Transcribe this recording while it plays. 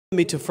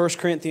Me to 1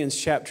 Corinthians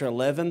chapter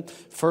 11.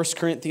 1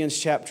 Corinthians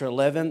chapter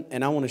 11,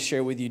 and I want to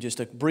share with you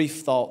just a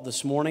brief thought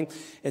this morning.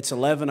 It's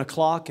 11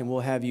 o'clock, and we'll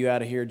have you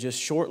out of here just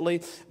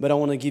shortly, but I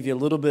want to give you a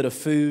little bit of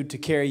food to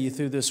carry you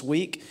through this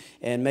week,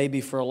 and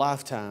maybe for a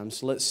lifetime.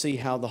 So let's see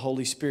how the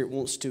Holy Spirit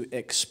wants to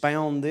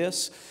expound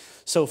this.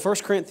 So 1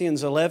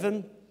 Corinthians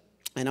 11,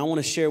 and I want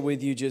to share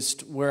with you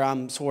just where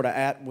I'm sort of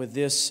at with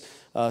this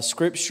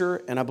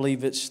scripture, and I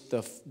believe it's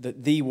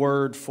the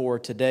word for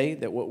today,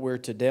 that what we're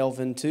to delve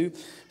into.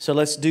 So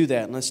let's do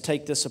that, and let's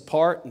take this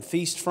apart and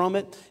feast from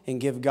it and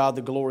give God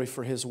the glory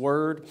for His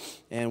word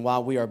and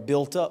while we are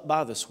built up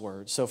by this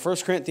word. So 1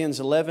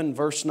 Corinthians 11,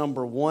 verse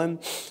number 1,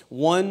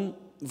 one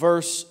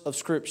verse of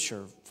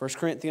scripture. 1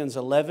 Corinthians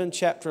 11,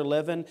 chapter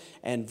 11,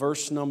 and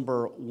verse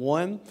number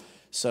 1.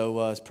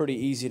 So it's pretty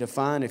easy to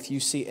find. If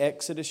you see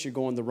Exodus, you're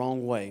going the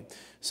wrong way.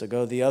 So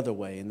go the other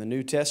way. In the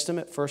New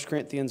Testament, 1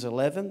 Corinthians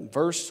 11,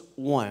 verse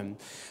 1.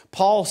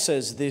 Paul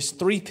says this,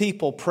 three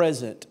people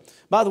present.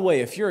 By the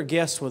way, if you're a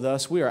guest with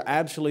us, we are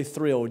absolutely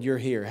thrilled you're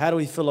here. How do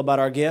we feel about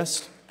our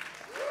guest?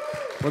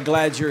 We're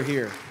glad you're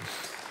here.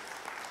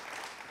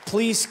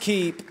 Please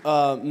keep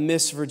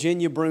Miss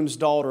Virginia Broom's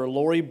daughter,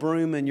 Lori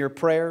Broom, in your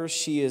prayers.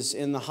 She is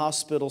in the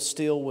hospital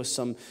still with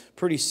some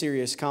pretty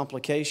serious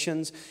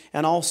complications.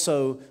 And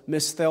also,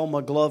 Miss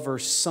Thelma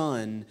Glover's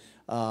son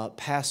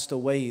passed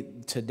away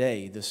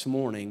today, this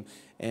morning.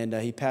 And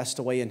he passed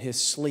away in his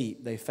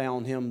sleep. They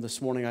found him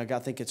this morning. I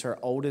think it's her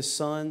oldest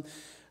son.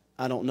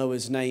 I don't know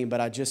his name,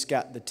 but I just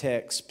got the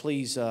text.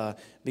 Please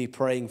be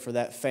praying for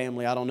that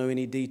family. I don't know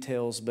any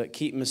details, but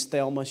keep Miss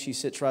Thelma. She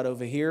sits right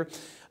over here.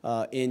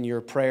 In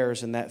your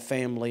prayers and that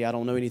family. I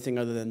don't know anything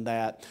other than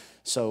that.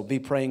 So be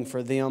praying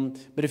for them.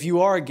 But if you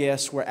are a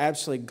guest, we're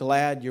absolutely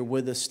glad you're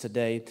with us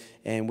today.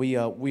 And we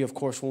of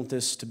course want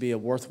this to be a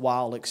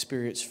worthwhile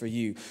experience for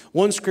you.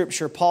 One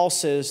scripture, Paul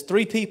says,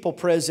 three people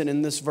present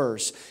in this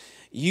verse.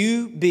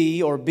 You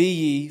be, or be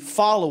ye,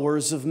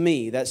 followers of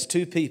me. That's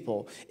two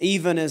people.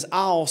 Even as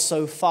I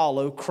also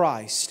follow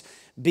Christ.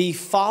 Be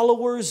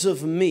followers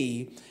of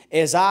me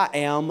as I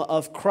am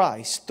of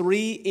Christ.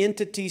 Three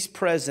entities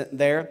present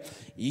there.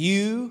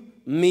 You,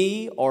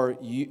 me, or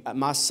you,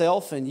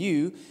 myself and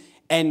you,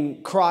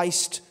 and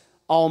Christ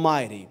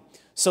Almighty.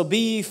 So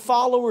be ye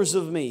followers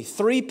of me.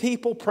 Three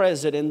people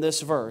present in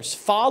this verse.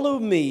 Follow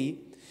me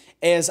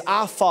as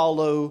I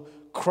follow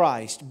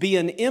Christ. Be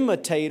an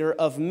imitator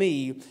of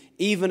me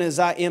even as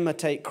I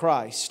imitate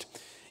Christ.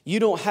 You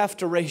don't have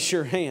to raise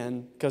your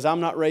hand because I'm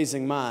not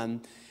raising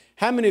mine.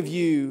 How many of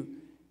you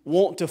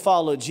want to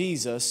follow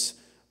Jesus,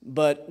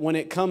 but when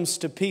it comes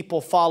to people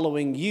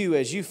following you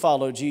as you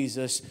follow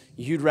Jesus,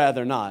 you'd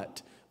rather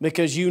not?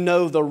 Because you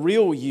know the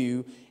real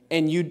you,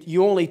 and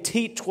you only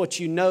teach what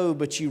you know,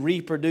 but you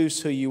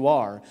reproduce who you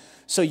are.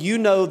 So you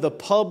know the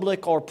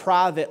public or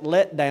private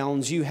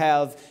letdowns you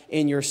have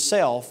in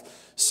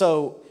yourself.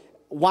 So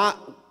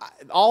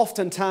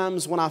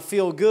oftentimes when I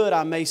feel good,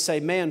 I may say,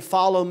 man,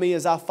 follow me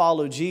as I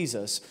follow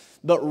Jesus.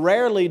 But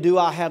rarely do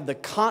I have the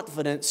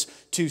confidence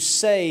to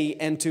say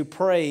and to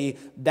pray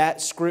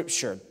that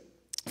scripture.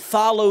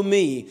 Follow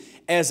me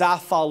as I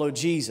follow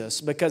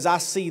Jesus, because I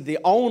see the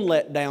own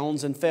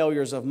letdowns and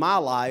failures of my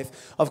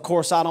life. Of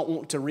course, I don't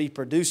want to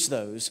reproduce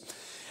those.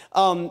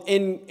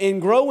 In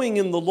growing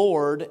in the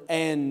Lord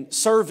and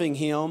serving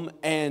Him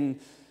and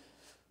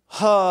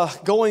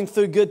going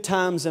through good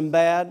times and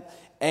bad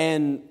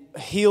and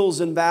hills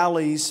and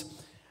valleys,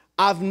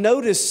 I've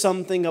noticed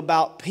something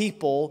about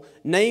people,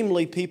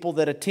 namely people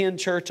that attend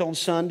church on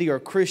Sunday or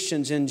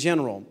Christians in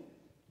general.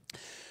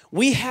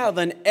 We have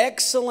an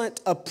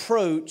excellent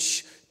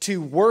approach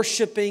to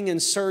worshiping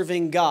and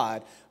serving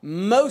God.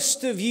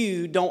 Most of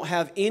you don't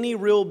have any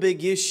real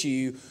big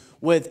issue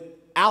with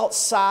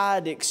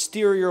outside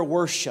exterior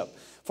worship.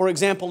 For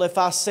example, if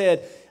I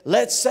said,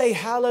 let's say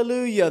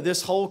hallelujah,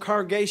 this whole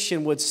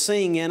congregation would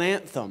sing an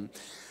anthem.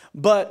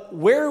 But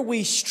where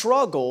we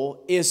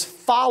struggle is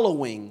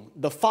following,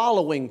 the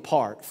following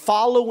part.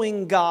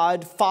 Following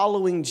God,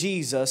 following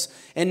Jesus,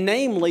 and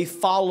namely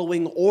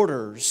following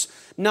orders.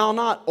 Now,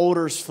 not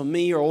orders from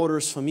me or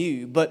orders from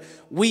you, but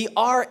we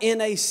are in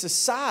a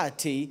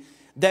society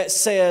that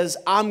says,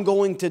 I'm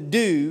going to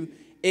do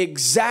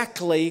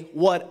exactly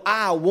what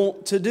I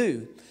want to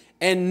do.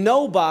 And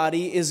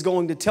nobody is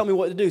going to tell me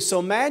what to do. So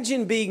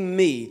imagine being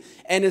me,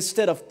 and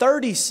instead of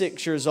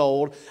 36 years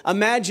old,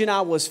 imagine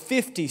I was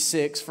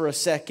 56 for a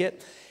second,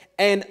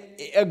 and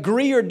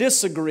agree or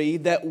disagree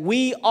that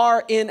we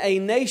are in a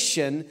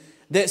nation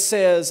that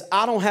says,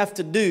 I don't have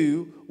to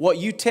do what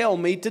you tell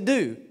me to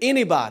do.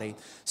 Anybody.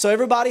 So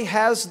everybody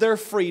has their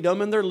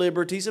freedom and their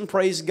liberties, and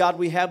praise God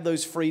we have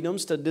those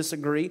freedoms to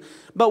disagree.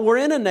 But we're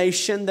in a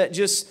nation that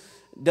just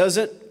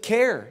doesn't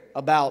care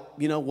about,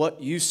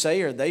 what you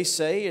say or they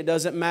say. It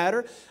doesn't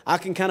matter. I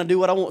can kind of do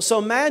what I want. So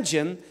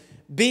imagine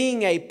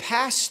being a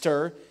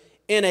pastor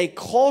in a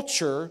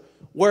culture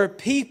where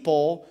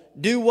people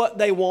do what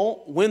they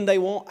want, when they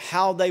want,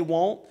 how they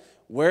want,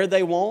 where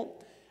they want.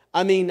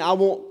 I mean, I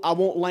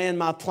won't land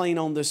my plane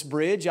on this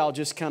bridge. I'll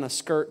just kind of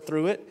skirt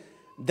through it.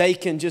 They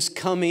can just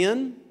come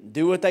in,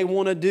 do what they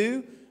want to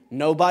do,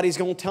 Nobody's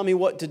going to tell me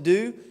what to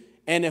do.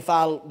 And if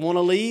I want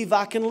to leave,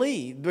 I can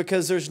leave,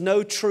 because there's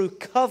no true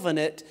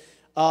covenant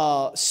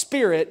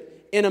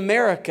spirit in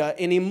America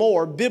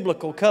anymore,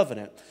 biblical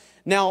covenant.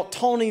 Now,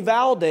 Tony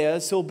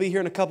Valdez, who'll be here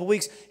in a couple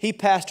weeks, he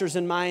pastors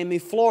in Miami,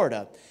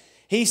 Florida.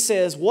 He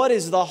says, what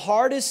is the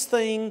hardest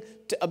thing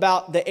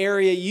about the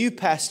area you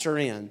pastor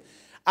in?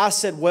 I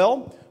said,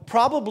 well,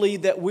 probably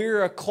that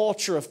we're a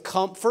culture of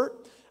comfort.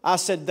 I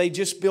said, they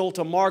just built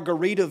a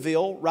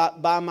Margaritaville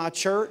right by my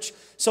church.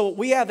 So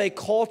we have a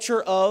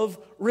culture of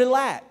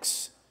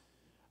relax,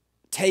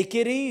 take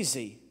it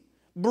easy,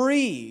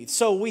 breathe.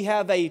 So we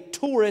have a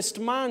tourist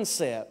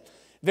mindset.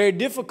 Very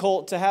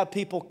difficult to have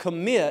people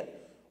commit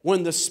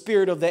when the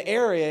spirit of the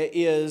area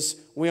is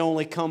we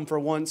only come for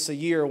once a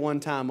year, one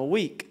time a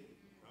week.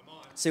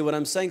 See what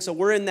I'm saying? So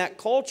we're in that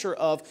culture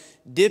of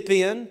dip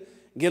in,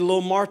 get a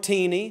little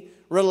martini,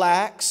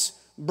 relax,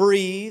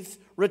 breathe,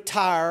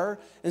 retire.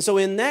 And so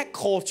in that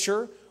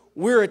culture,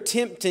 we're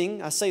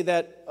attempting, I say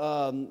that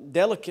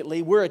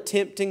delicately, we're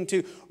attempting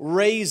to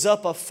raise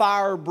up a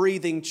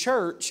fire-breathing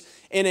church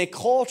in a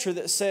culture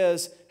that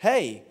says,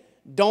 hey,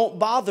 don't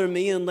bother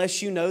me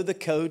unless you know the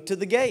code to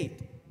the gate.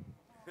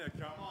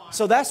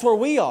 So that's where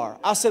we are.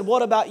 I said,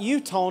 what about you,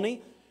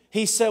 Tony?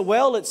 He said,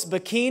 well, it's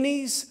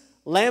bikinis,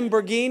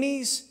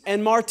 Lamborghinis,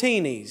 and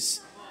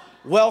martinis.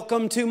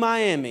 Welcome to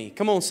Miami.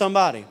 Come on,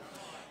 somebody.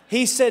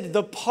 He said,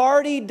 the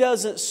party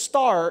doesn't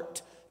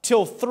start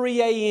till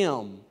 3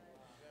 a.m.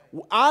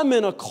 I'm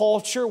in a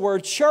culture where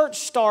church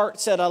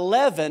starts at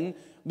 11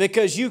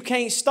 because you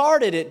can't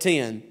start it at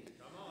 10.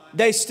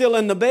 They still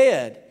in the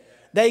bed.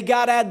 They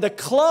got at the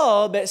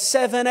club at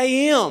 7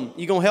 a.m.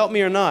 You gonna help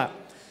me or not?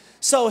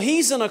 So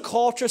he's in a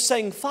culture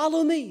saying,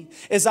 follow me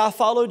as I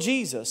follow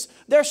Jesus.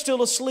 They're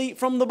still asleep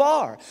from the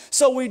bar.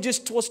 So we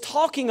just was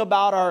talking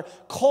about our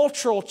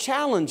cultural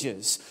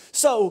challenges.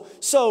 So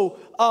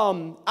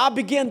I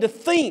began to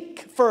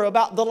think for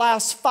about the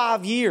last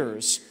 5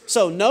 years.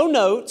 So no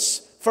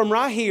notes from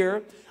right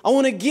here. I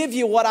want to give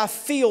you what I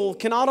feel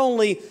can not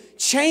only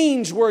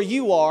change where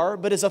you are,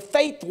 but as a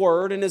faith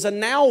word and as a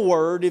now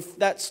word, if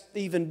that's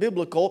even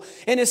biblical,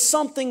 and is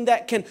something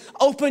that can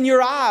open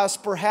your eyes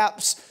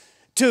perhaps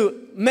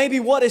to maybe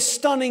what is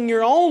stunning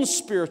your own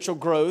spiritual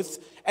growth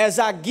as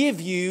I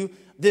give you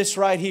this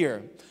right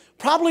here.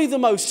 Probably the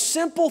most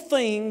simple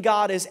thing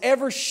God has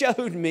ever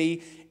showed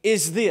me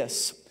is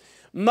this.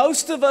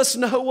 Most of us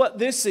know what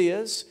this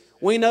is.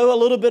 We know a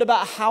little bit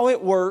about how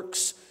it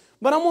works.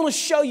 But I want to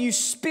show you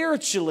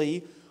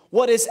spiritually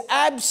what is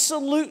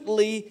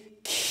absolutely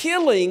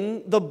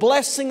killing the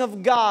blessing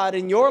of God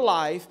in your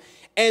life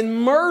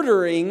and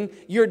murdering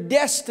your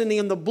destiny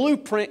and the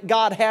blueprint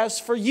God has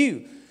for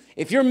you.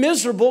 If you're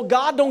miserable,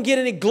 God don't get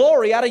any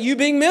glory out of you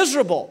being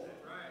miserable.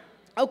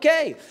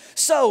 Okay,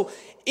 so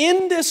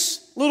in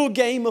this little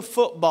game of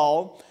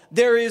football,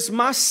 there is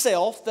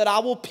myself that I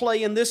will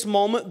play in this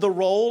moment the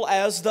role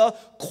as the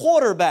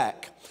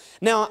quarterback.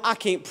 Now, I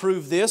can't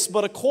prove this,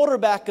 but a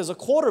quarterback is a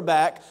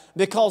quarterback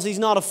because he's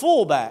not a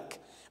fullback,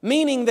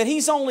 meaning that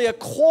he's only a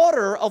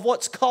quarter of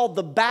what's called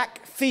the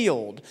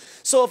backfield.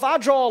 So if I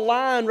draw a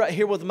line right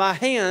here with my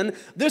hand,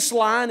 this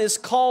line is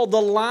called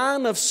the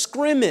line of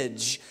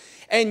scrimmage.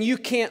 And you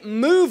can't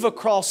move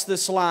across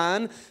this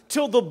line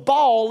till the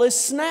ball is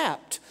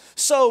snapped.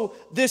 So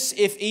this,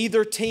 if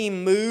either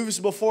team moves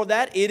before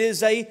that, it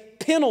is a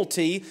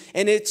penalty,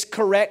 and it's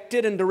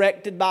corrected and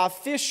directed by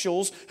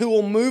officials who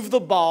will move the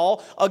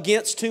ball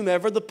against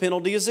whomever the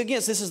penalty is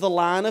against. This is the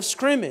line of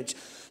scrimmage.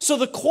 So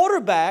the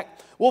quarterback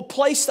will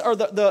place, or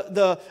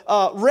the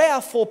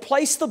ref will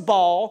place the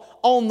ball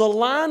on the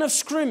line of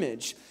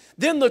scrimmage.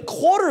 Then the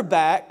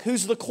quarterback,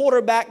 who's the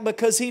quarterback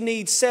because he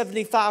needs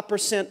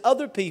 75%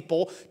 other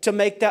people to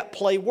make that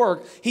play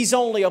work, he's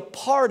only a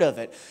part of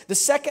it. The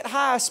second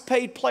highest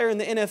paid player in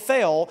the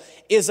NFL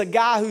is a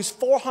guy who's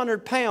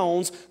 400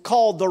 pounds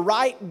called the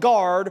right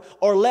guard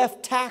or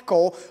left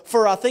tackle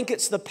for, I think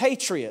it's the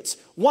Patriots.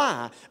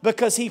 Why?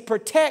 Because he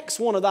protects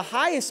one of the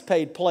highest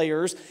paid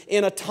players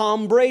in a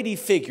Tom Brady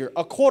figure,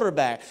 a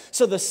quarterback.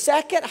 So the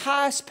second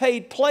highest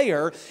paid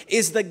player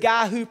is the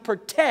guy who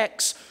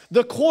protects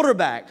the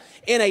quarterback.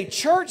 In a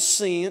church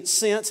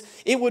sense,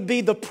 it would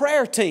be the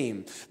prayer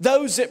team.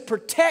 Those that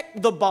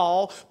protect the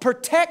ball,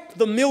 protect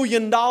the $1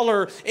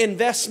 million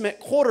investment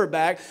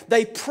quarterback,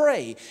 they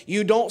pray.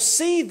 You don't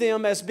see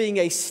them as being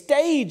a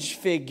stage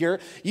figure.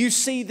 You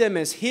see them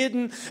as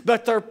hidden,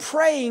 but they're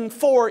praying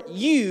for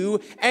you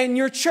and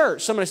your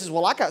church. Somebody says,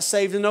 well, I got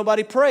saved and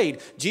nobody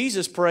prayed.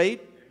 Jesus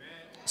prayed.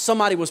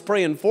 Somebody was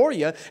praying for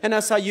you, and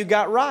that's how you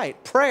got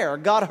right. Prayer.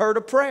 God heard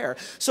a prayer.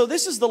 So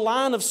this is the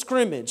line of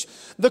scrimmage.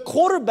 The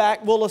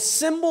quarterback will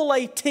assemble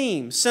a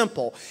team,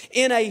 simple,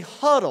 in a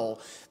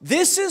huddle.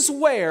 This is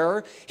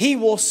where he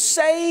will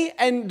say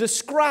and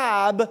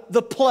describe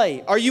the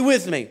play. Are you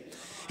with me?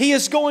 He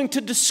is going to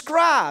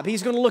describe.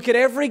 He's going to look at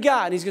every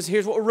guy, and he's going to say,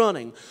 here's what we're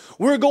running.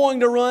 We're going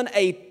to run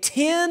a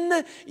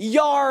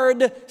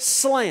 10-yard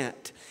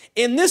slant.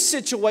 In this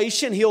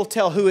situation, he'll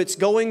tell who it's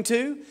going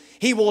to.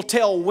 He will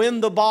tell when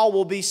the ball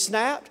will be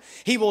snapped.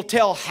 He will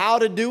tell how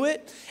to do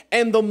it.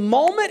 And the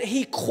moment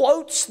he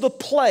quotes the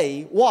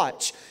play,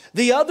 watch,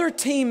 the other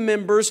team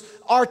members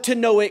are to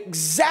know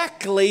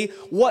exactly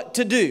what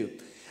to do.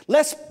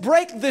 Let's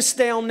break this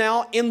down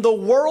now in the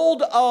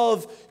world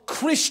of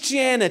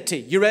Christianity.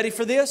 You ready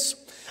for this?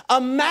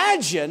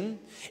 Imagine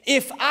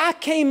if I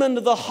came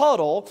into the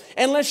huddle,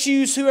 and let's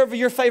use whoever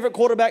your favorite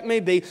quarterback may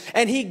be,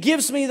 and he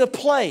gives me the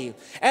play,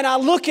 and I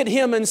look at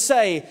him and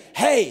say,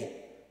 hey,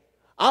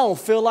 I don't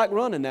feel like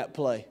running that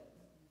play.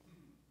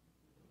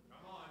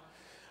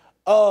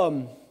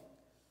 I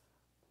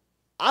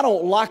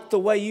don't like the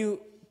way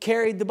you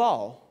carried the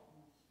ball.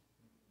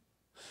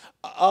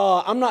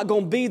 I'm not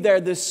going to be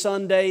there this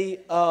Sunday,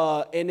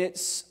 and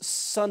it's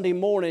Sunday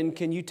morning.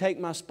 Can you take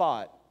my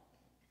spot?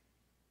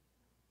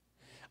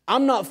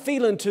 I'm not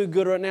feeling too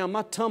good right now.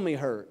 My tummy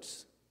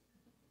hurts.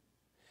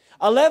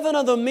 11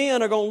 other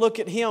men are going to look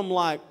at him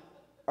like,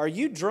 are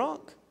you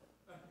drunk?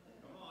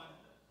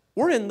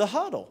 We're in the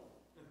huddle.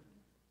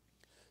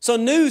 So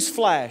news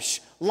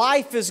flash,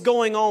 life is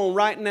going on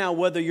right now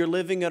whether you're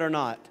living it or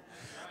not.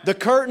 The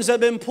curtains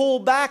have been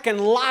pulled back and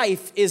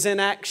life is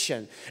in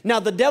action. Now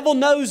the devil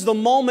knows the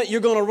moment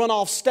you're going to run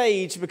off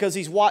stage because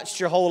he's watched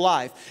your whole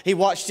life. He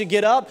watched you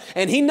get up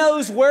and he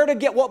knows where to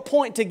get, what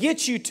point to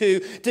get you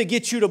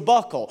to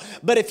buckle.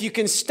 But if you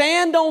can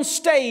stand on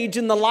stage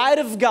in the light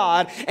of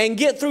God and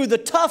get through the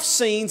tough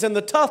scenes and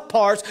the tough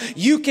parts,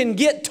 you can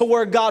get to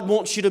where God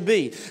wants you to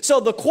be. So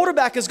the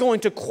quarterback is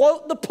going to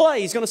quote the play.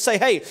 He's going to say,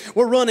 hey,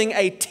 we're running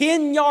a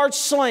 10-yard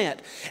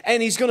slant.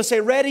 And he's going to say,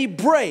 ready,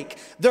 break.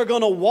 They're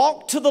going to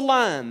walk to the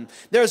line.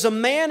 There's a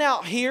man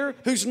out here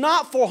who's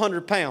not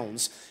 400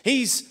 pounds.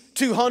 He's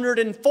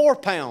 204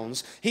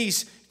 pounds.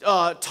 He's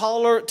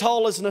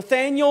tall as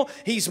Nathaniel.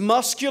 He's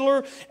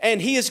muscular,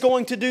 and he is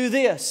going to do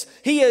this.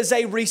 He is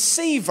a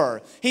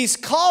receiver. He's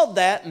called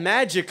that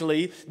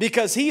magically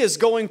because he is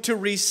going to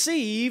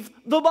receive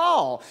the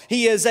ball.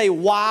 He is a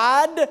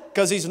wide,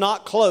 because he's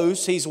not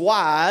close, he's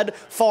wide,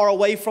 far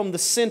away from the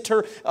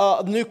center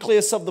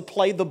nucleus of the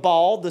play, the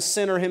ball, the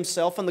center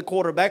himself and the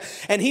quarterback,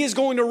 and he is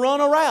going to run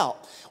a route.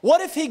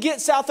 What if he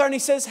gets out there and he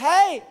says,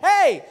 hey,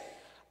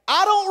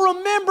 I don't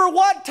remember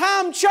what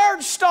time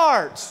church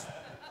starts.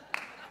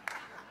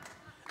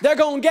 They're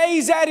going to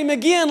gaze at him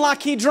again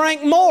like he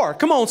drank more.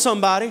 Come on,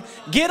 somebody.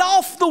 Get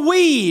off the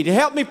weed.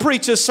 Help me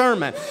preach a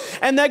sermon.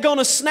 And they're going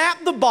to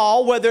snap the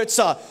ball, whether it's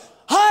a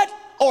hut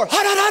or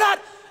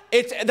hut.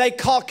 They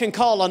can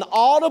call an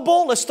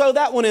audible. Let's throw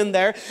that one in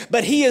there.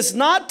 But he is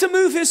not to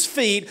move his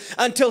feet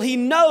until he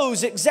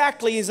knows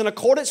exactly, he's in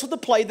accordance with the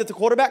play that the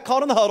quarterback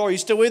called in the huddle. Are you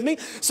still with me?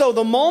 So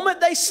the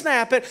moment they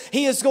snap it,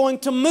 he is going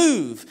to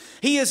move.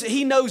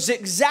 He knows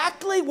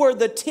exactly where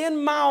the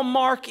 10-yard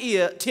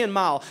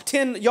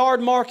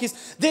mark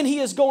is. Then he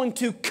is going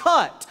to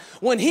cut.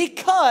 When he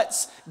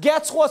cuts,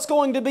 guess what's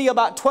going to be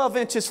about 12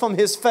 inches from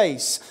his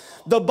face?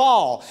 The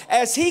ball.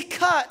 As he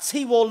cuts,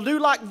 he will do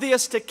like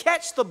this to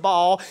catch the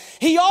ball.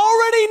 He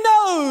already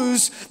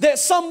knows that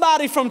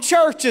somebody from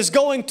church is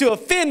going to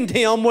offend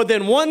him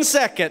within 1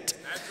 second.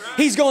 Right.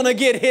 He's going to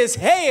get his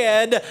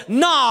head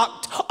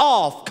knocked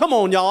off. Come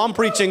on, y'all, I'm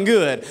preaching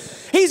good.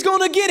 He's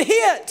going to get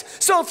hit.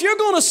 So if you're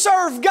going to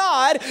serve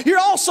God, you're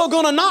also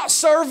going to not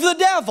serve the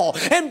devil.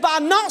 And by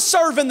not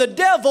serving the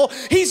devil,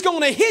 he's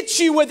going to hit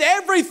you with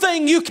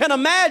everything you can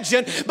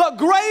imagine. But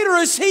greater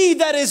is he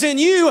that is in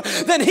you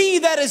than he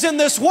that is in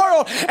this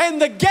world.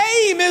 And the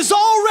game is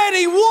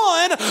already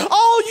won.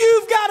 All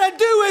you've got to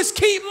do is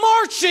keep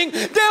marching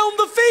down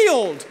the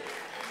field.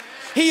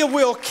 He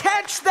will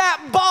catch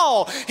that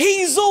ball.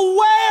 He's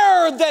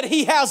aware that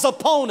he has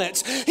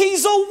opponents.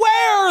 He's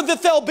aware that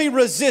there'll be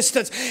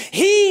resistance.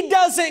 He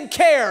doesn't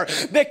care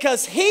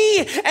because he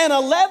and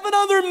 11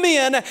 other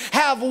men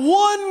have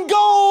one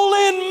goal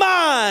in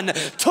mind: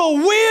 to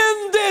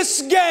win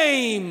this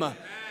game.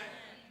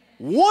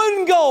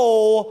 One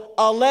goal,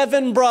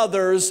 11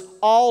 brothers,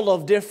 all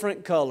of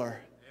different color.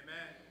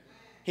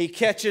 He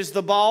catches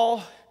the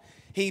ball.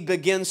 He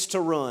begins to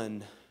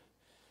run.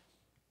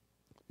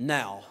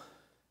 Now,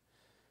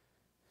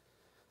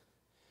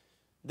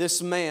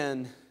 this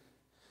man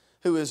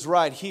who is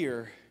right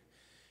here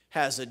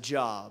has a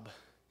job.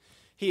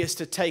 He is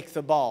to take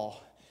the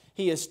ball.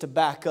 He is to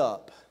back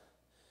up.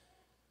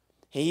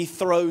 He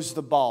throws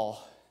the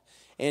ball,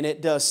 and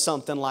it does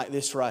something like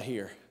this right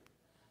here.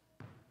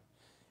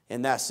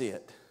 And that's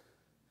it.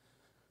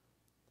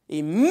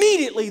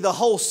 Immediately, the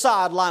whole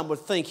sideline would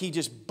think he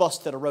just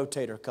busted a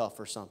rotator cuff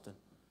or something.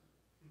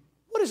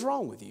 What is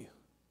wrong with you?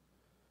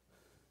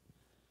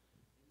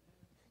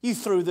 You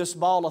threw this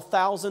ball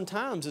 1,000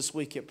 times this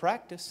week at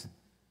practice.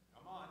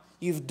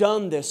 You've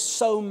done this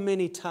so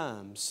many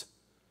times.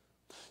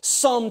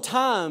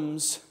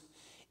 Sometimes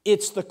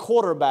it's the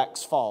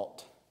quarterback's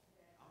fault.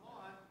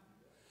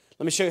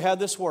 Let me show you how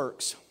this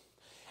works.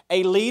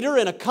 A leader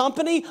in a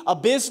company, a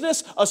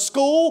business, a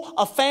school,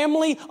 a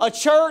family, a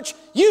church,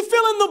 you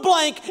fill in the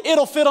blank,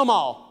 it'll fit them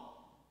all.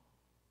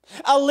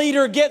 A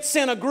leader gets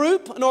in a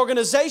group, an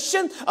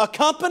organization, a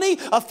company,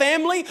 a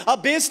family, a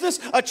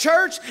business, a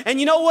church, and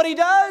you know what he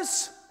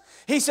does?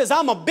 He says,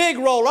 I'm a big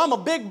roller, I'm a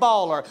big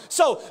baller.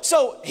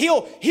 So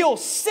he'll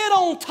sit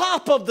on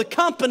top of the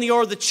company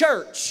or the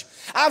church.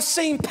 I've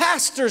seen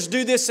pastors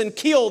do this and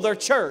kill their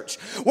church,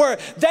 where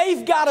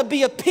they've got to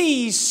be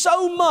appeased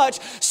so much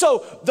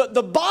so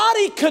the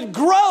body could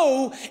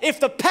grow if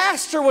the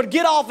pastor would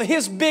get off of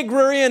his big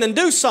rear end and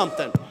do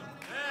something.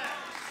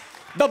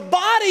 The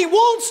body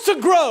wants to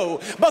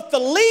grow, but the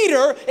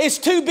leader is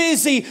too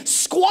busy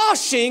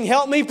squashing.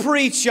 Help me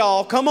preach,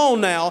 y'all. Come on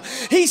now.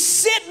 He's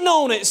sitting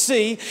on it,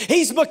 see.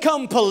 He's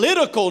become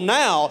political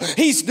now.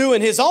 He's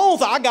doing his own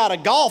thing. I got to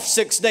golf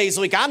 6 days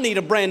a week. I need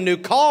a brand new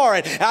car.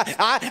 And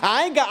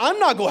I'm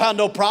not going to have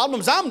no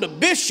problems. I'm the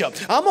bishop.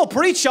 I'm going to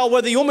preach, y'all,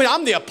 whether you want me.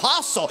 I'm the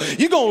apostle.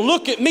 You're going to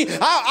look at me.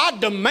 I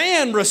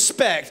demand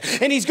respect.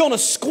 And he's going to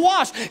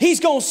squash.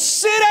 He's going to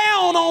sit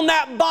down on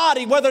that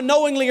body, whether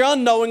knowingly or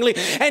unknowingly,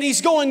 and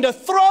he's going to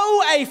throw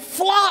a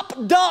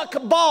flop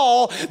duck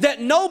ball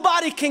that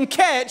nobody can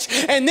catch,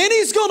 and then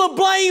he's going to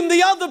blame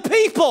the other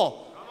people.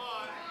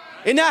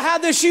 Isn't that how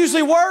this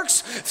usually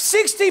works?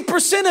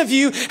 60% of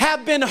you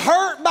have been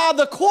hurt by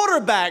the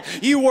quarterback.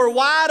 You were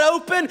wide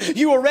open.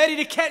 You were ready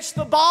to catch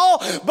the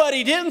ball, but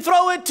he didn't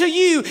throw it to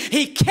you.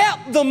 He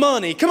kept the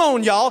money. Come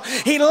on, y'all.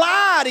 He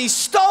lied. He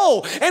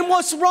stole. And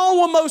what's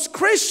wrong with most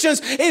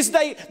Christians is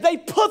they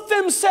put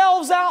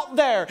themselves out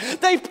there.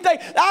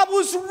 I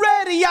was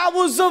ready. I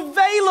was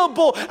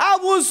available. I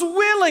was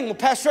willing. Well,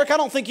 Pastor Eric, I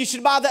don't think you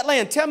should buy that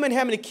land. Tell me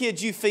how many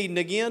kids you feeding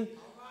again.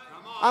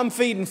 I'm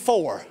feeding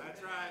 4.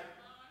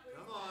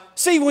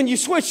 See, when you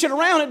switch it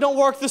around, it don't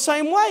work the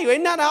same way.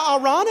 Isn't that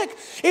ironic?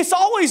 It's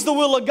always the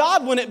will of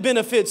God when it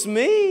benefits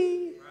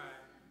me.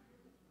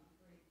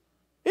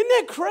 Isn't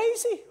that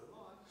crazy?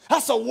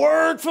 That's a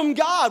word from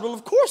God. Well,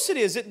 of course it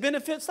is. It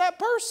benefits that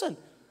person.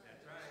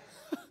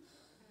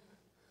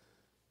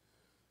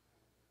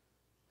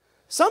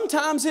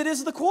 Sometimes it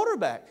is the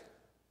quarterback.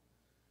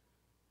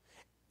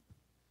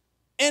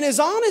 And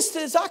as honest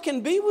as I can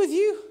be with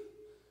you,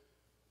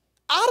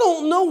 I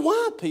don't know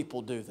why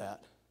people do that.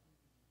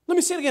 Let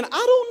me say it again. I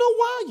don't know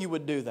why you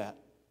would do that.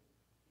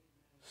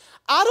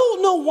 I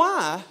don't know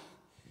why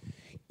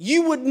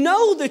you would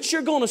know that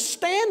you're going to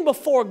stand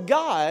before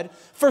God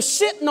for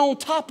sitting on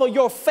top of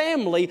your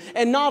family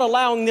and not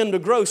allowing them to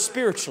grow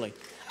spiritually.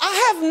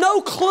 I have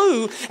no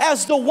clue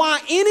as to why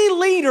any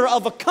leader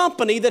of a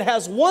company that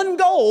has one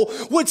goal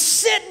would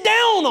sit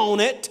down on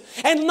it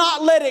and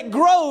not let it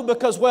grow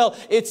because, well,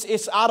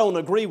 I don't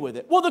agree with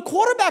it. Well, the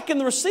quarterback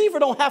and the receiver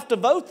don't have to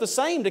vote the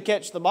same to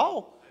catch the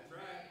ball.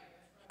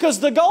 Because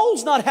the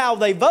goal's not how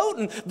they vote,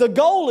 and the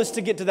goal is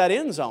to get to that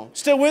end zone.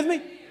 Still with me?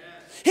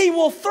 He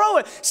will throw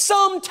it.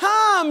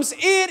 Sometimes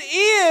it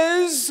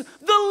is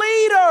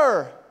the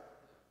leader.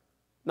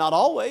 Not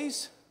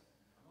always.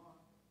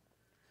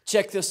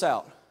 Check this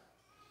out.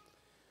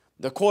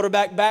 The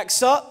quarterback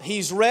backs up.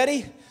 He's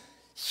ready.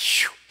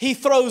 He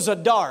throws a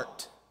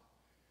dart.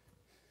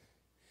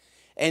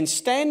 And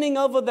standing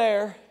over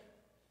there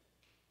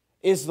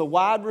is the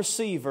wide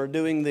receiver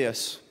doing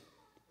this.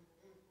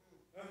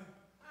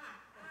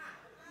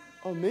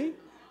 Oh, me?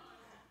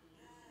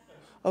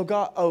 Oh,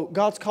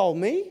 God's called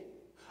me?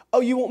 Oh,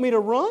 you want me to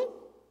run?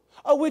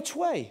 Oh, which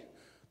way?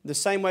 The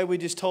same way we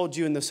just told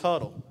you in this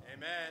huddle.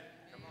 Amen.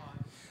 Come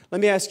on.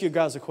 Let me ask you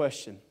guys a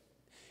question.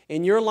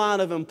 In your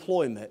line of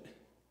employment,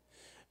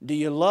 do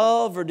you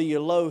love or do you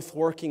loathe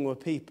working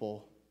with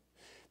people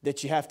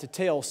that you have to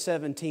tell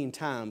 17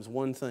 times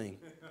one thing?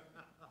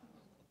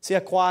 See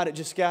how quiet it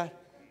just got?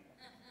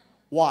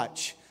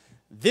 Watch.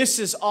 This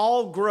is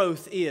all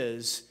growth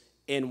is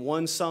in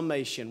one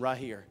summation right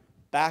here.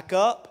 Back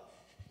up.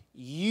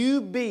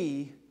 You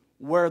be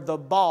where the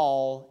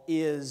ball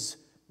is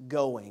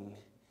going.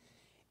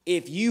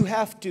 If you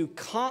have to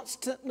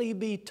constantly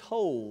be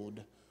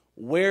told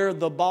where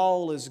the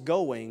ball is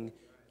going,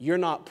 you're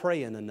not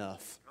praying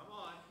enough.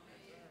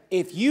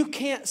 If you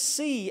can't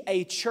see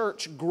a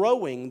church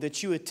growing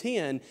that you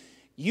attend,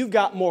 you've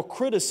got more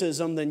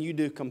criticism than you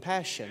do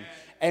compassion.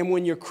 And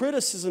when your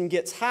criticism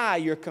gets high,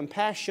 your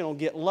compassion will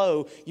get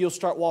low. You'll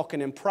start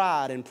walking in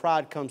pride, and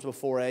pride comes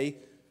before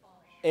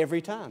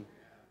every time.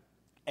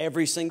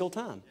 Every single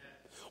time.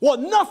 Well,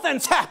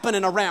 nothing's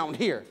happening around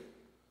here.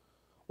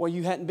 Well,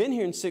 you hadn't been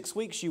here in 6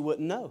 weeks, you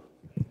wouldn't know.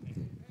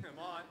 Come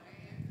on.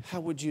 How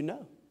would you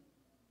know?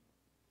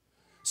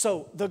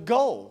 So the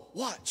goal,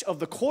 watch, of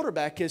the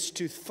quarterback is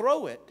to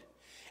throw it,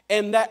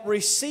 and that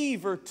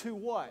receiver to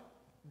what?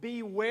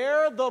 Be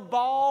where the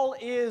ball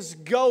is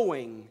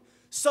going,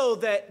 so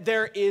that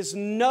there is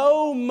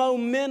no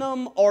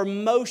momentum or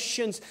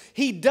motions.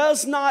 He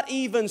does not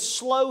even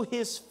slow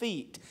his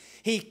feet.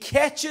 He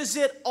catches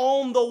it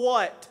on the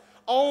what?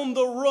 On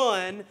the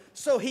run,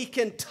 so he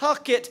can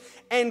tuck it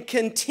and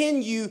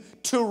continue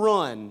to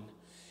run.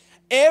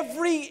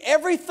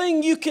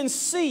 Everything you can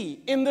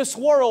see in this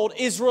world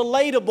is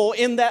relatable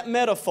in that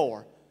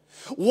metaphor.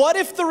 What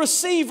if the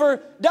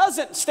receiver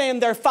doesn't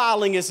stand there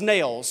filing his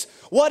nails?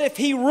 What if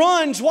he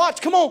runs?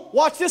 Watch, come on,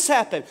 watch this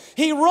happen.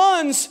 He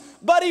runs,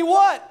 but he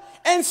what?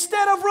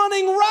 Instead of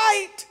running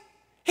right,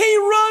 he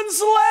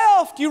runs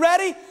left. You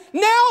ready?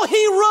 Now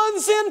he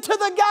runs into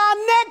the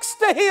guy next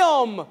to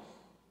him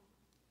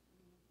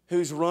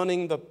who's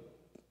running the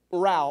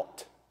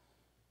route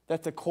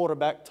that the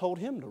quarterback told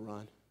him to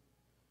run.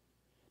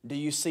 Do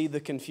you see the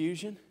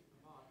confusion?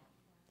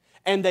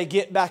 And they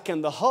get back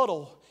in the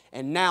huddle,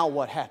 and now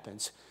what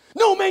happens?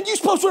 No, man, you're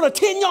supposed to run a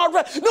 10-yard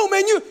route. No,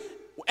 man, you...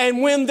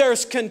 And when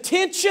there's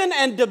contention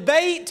and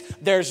debate,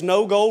 there's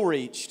no goal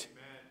reached.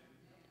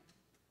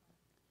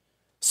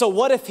 So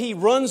what if he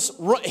runs,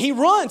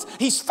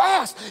 he's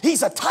fast,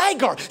 he's a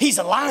tiger, he's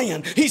a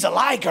lion, he's a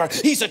liger,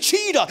 he's a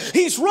cheetah,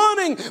 he's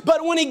running,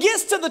 but when he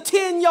gets to the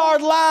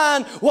 10-yard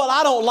line, well,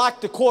 I don't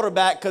like the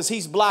quarterback because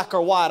he's black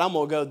or white, I'm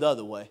going to go the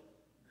other way.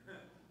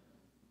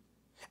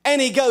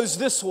 And he goes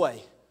this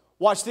way.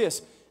 Watch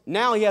this.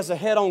 Now he has a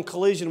head-on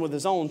collision with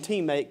his own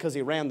teammate because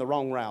he ran the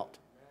wrong route.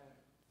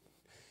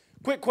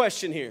 Quick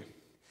question here.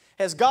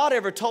 Has God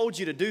ever told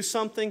you to do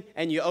something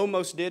and you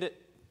almost did it?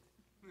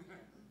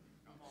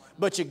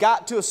 But you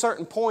got to a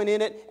certain point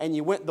in it and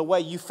you went the way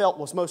you felt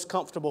was most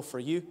comfortable for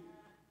you?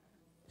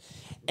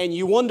 And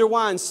you wonder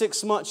why in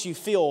 6 months you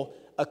feel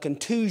a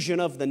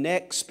contusion of the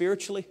neck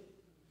spiritually?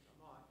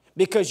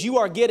 Because you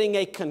are getting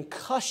a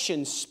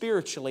concussion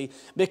spiritually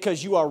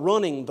because you are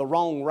running the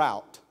wrong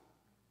route.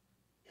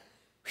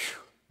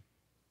 Whew.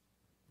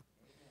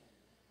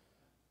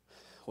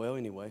 Well,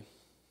 anyway.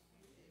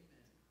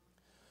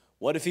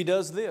 What if he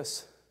does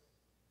this?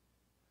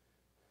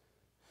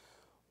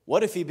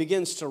 What if he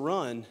begins to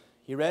run?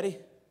 You ready?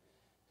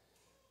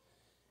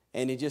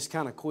 And he just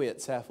kind of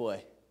quits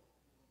halfway.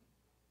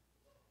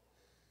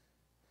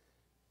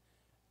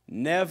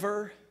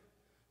 Never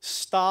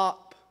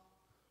stop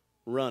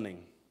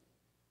running.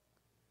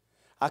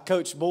 I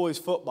coach boys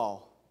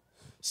football.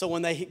 So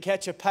when they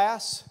catch a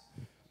pass,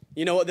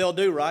 you know what they'll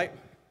do, right?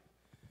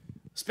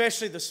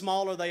 Especially the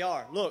smaller they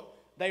are. Look,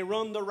 they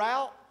run the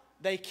route,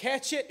 they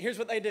catch it. Here's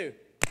what they do.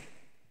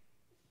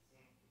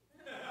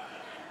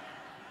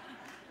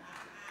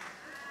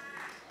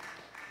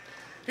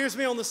 Here's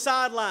me on the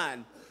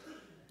sideline.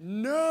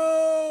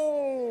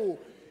 No.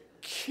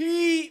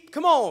 Keep,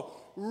 come on,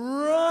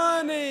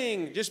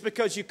 running. Just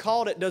because you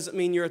caught it doesn't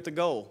mean you're at the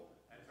goal.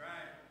 That's right.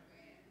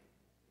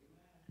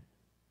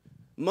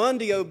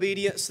 Monday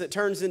obedience that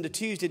turns into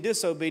Tuesday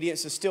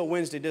disobedience is still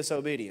Wednesday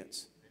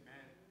disobedience.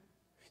 Amen.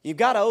 You've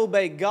got to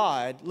obey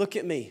God, look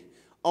at me,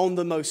 on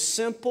the most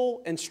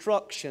simple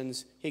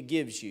instructions He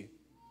gives you.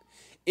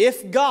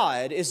 If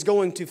God is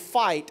going to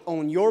fight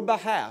on your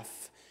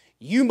behalf,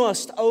 you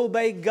must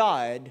obey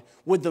God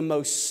with the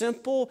most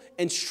simple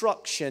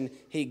instruction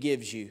He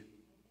gives you.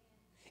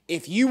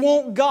 If you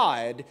want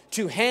God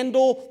to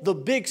handle the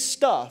big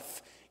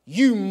stuff,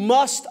 you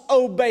must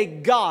obey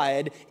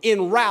God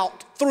en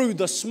route through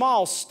the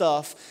small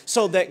stuff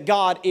so that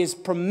God is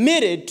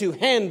permitted to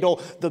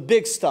handle the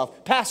big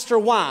stuff. Pastor,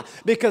 why?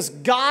 Because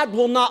God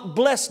will not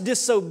bless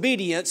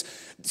disobedience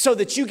so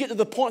that you get to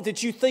the point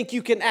that you think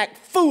you can act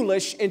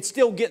foolish and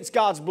still get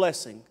God's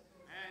blessing.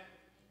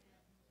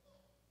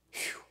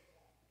 Whew.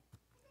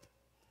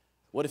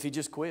 What if he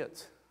just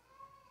quits?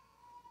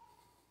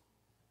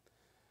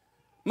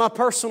 My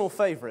personal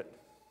favorite.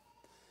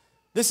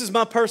 This is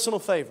my personal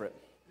favorite.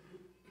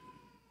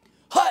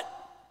 Hut!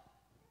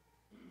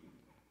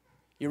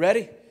 You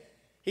ready?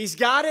 He's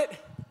got it.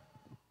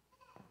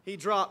 He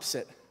drops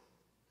it.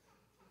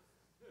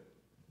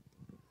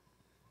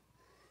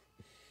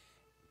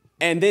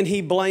 And then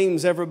he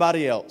blames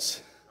everybody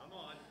else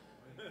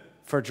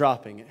for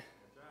dropping it.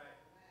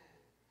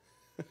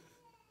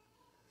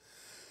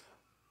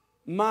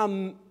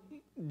 My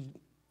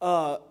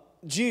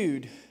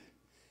Jude,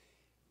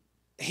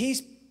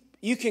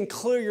 you can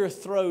clear your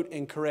throat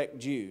and correct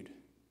Jude.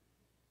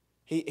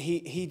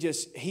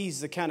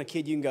 He's the kind of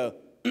kid you can go,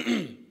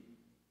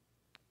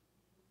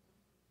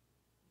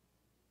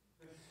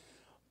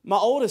 My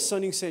oldest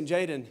son, you can say,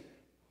 Jaden,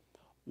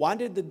 why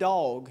did the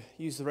dog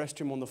use the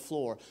restroom on the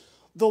floor?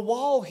 The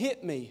wall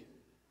hit me.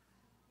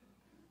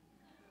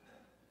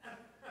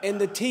 And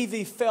the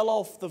TV fell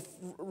off the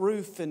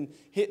roof and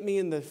hit me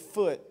in the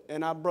foot,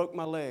 and I broke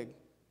my leg.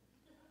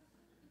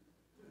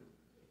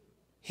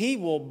 He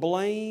will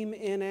blame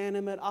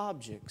inanimate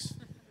objects.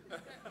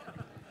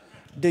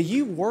 Do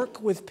you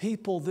work with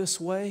people this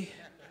way?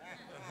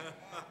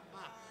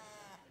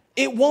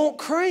 It won't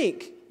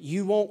crank.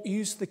 You won't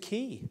use the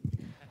key.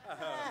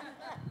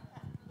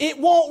 It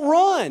won't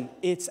run.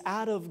 It's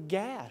out of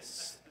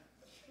gas.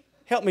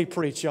 Help me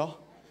preach, y'all.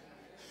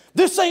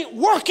 This ain't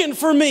working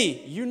for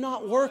me. You're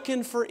not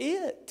working for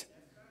it.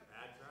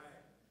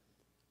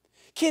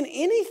 Can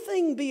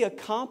anything be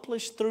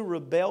accomplished through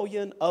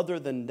rebellion other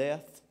than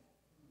death?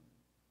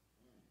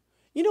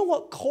 You know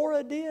what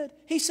Korah did?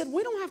 He said,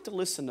 we don't have to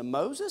listen to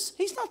Moses.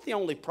 He's not the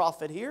only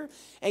prophet here.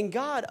 And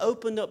God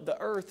opened up the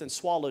earth and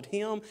swallowed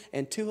him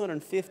and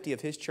 250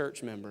 of his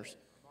church members.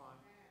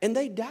 And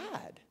they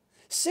died.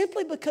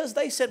 Simply because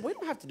they said, we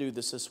don't have to do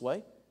this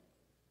way.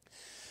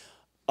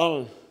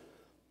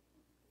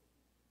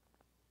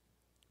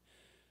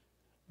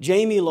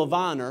 Jamie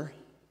Leviner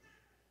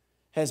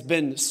has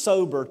been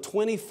sober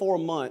 24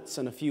 months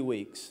and a few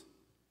weeks.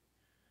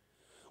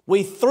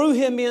 We threw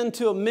him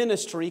into a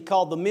ministry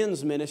called the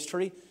men's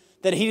ministry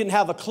that he didn't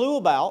have a clue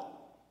about,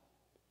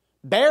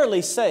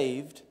 barely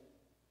saved.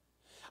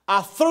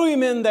 I threw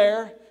him in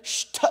there,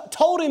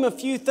 told him a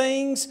few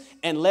things,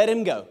 and let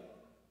him go,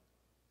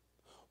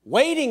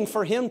 waiting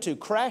for him to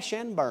crash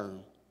and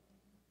burn.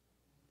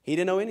 He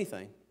didn't know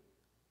anything.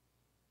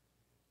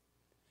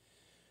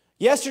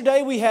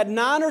 Yesterday we had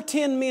 9 or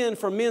 10 men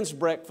for men's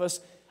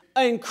breakfast.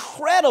 An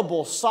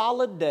incredible,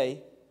 solid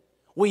day.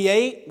 We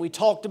ate, we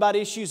talked about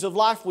issues of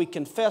life, we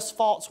confessed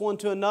faults one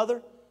to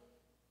another.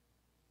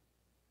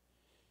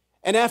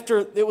 And after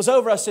it was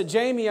over, I said,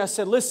 Jamie, I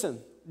said, listen,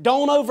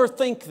 don't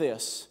overthink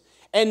this.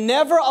 And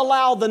never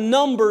allow the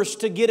numbers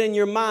to get in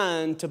your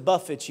mind to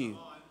buffet you.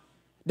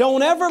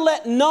 Don't ever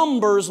let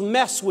numbers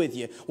mess with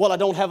you. Well, I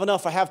don't have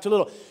enough, I have too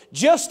little.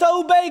 Just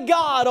obey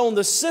God on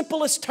the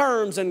simplest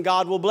terms and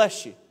God will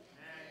bless you.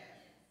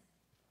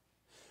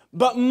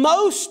 But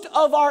most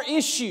of our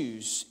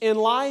issues in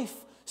life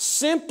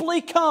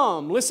simply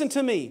come, listen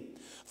to me,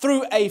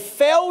 through a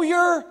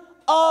failure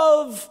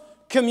of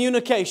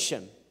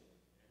communication.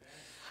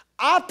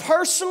 I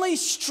personally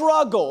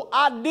struggle.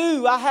 I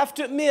have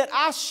to admit,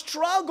 I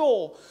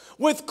struggle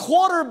with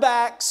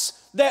quarterbacks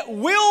that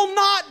will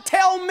not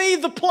tell me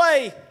the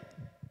play,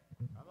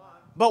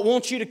 but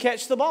want you to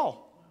catch the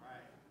ball.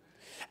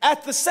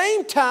 At the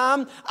same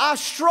time, I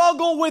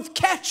struggle with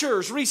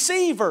catchers,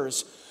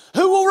 receivers,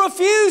 who will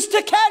refuse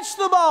to catch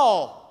the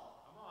ball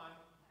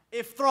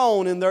if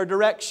thrown in their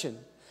direction.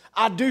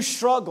 I do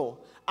struggle.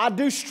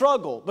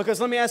 Because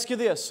let me ask you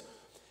this.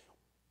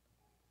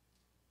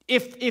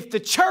 If the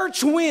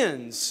church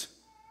wins,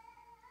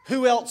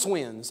 who else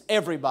wins?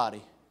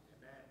 Everybody.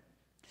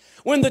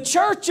 When the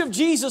church of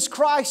Jesus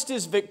Christ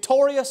is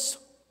victorious,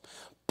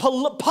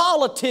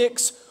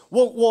 politics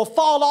will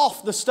fall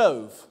off the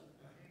stove.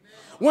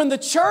 When the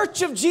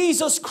church of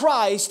Jesus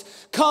Christ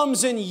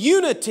comes in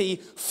unity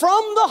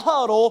from the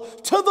huddle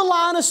to the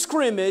line of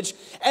scrimmage,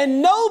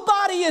 and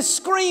nobody is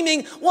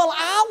screaming, well,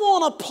 I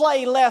want to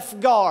play left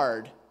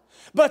guard.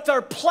 But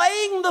they're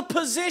playing the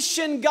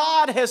position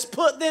God has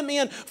put them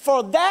in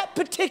for that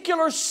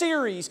particular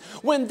series.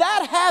 When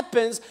that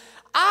happens,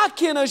 I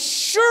can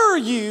assure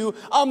you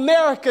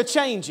America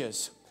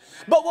changes.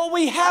 But what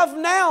we have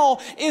now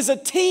is a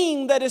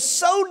team that is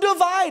so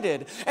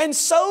divided and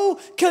so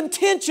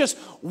contentious,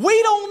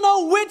 we don't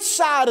know which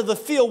side of the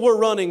field we're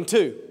running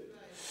to.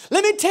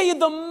 Let me tell you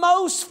the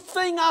most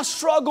thing I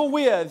struggle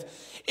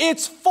with.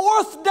 It's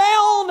 4th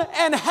down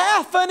and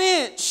half an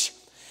inch.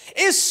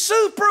 It's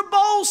Super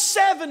Bowl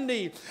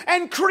 70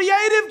 and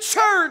Creative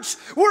Church,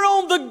 we're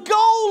on the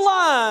goal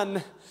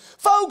line.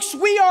 Folks,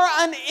 we are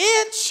an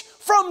inch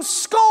from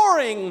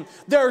scoring.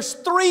 There's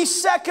 3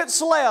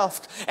 seconds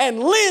left and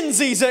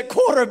Lindsay's at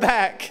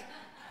quarterback.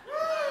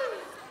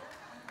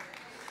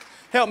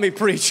 Help me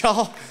preach,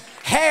 y'all.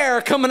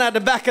 Hair coming out the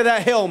back of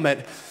that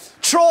helmet.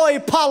 Troy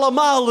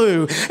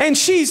Polamalu, and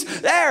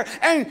she's there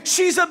and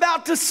she's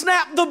about to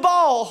snap the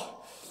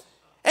ball.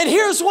 And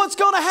here's what's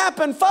going to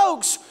happen,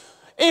 folks.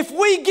 If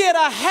we get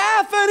a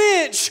half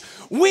an inch,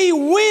 we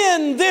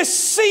win this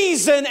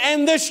season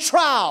and this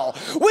trial.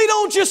 We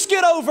don't just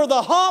get over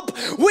the hump.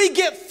 We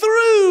get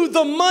through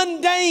the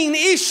mundane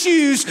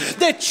issues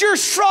that you're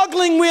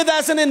struggling with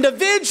as an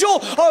individual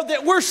or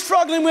that we're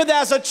struggling with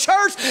as a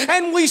church,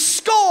 and we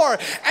score.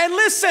 And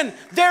listen,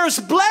 there's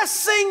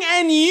blessing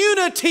and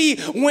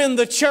unity when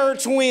the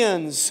church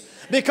wins.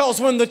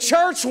 Because when the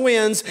church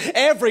wins,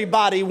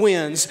 everybody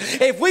wins.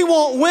 If we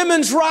want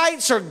women's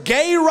rights or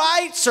gay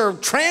rights or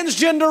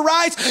transgender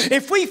rights,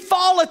 if we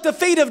fall at the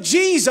feet of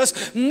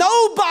Jesus,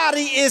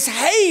 nobody is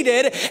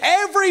hated.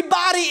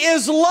 Everybody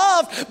is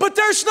loved. But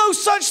there's no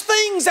such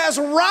things as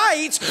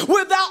rights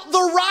without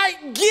the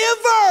right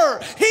giver.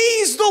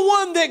 He's the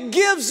one that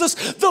gives us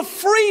the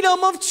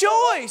freedom of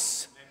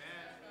choice.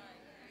 Amen.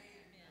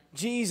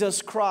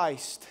 Jesus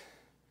Christ,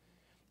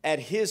 at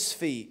His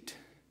feet,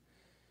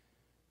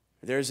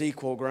 there's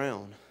equal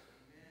ground.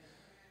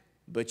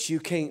 But you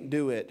can't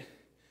do it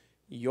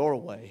your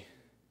way.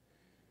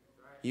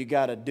 You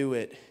got to do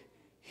it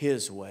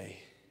His way.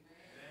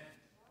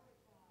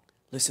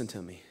 Listen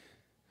to me.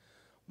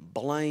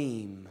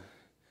 Blame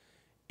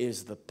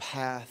is the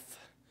path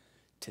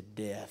to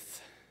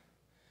death.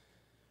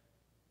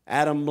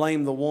 Adam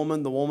blamed the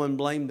woman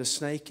blamed the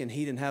snake, and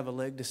he didn't have a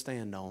leg to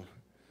stand on.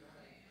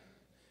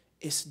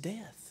 It's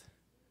death.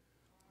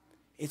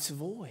 It's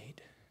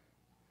void.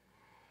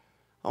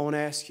 I want to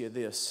ask you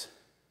this.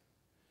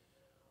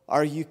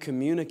 Are you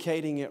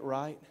communicating it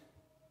right?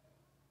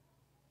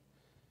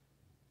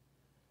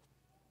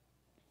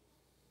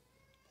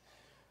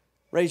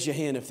 Raise your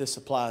hand if this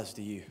applies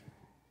to you.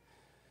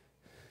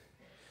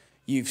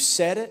 You've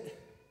said it,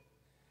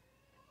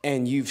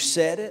 and you've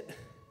said it,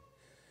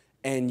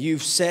 and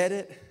you've said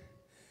it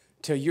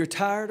till you're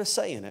tired of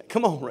saying it.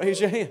 Come on,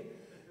 raise your hand.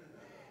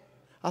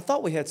 I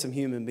thought we had some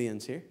human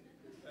beings here.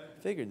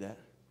 Figured that.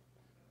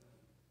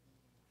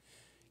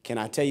 Can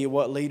I tell you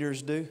what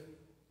leaders do?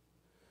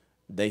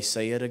 They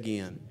say it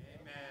again.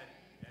 Amen.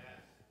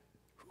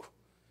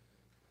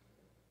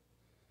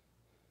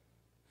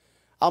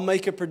 I'll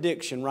make a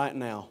prediction right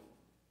now.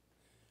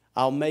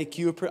 I'll make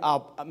you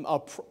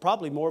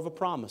probably more of a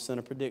promise than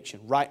a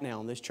prediction right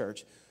now in this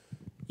church.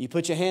 You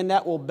put your hand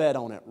out, we'll bet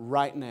on it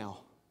right now.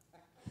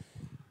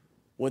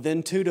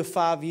 Within 2 to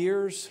 5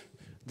 years,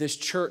 this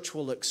church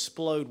will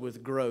explode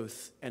with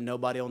growth and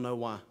nobody will know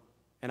why.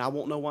 And I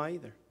won't know why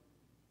either.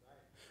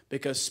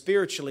 Because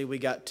spiritually, we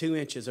got 2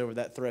 inches over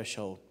that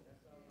threshold.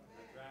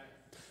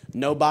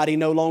 Nobody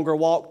no longer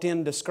walked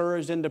in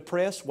discouraged and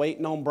depressed,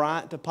 waiting on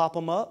Bryant to pop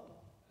them up.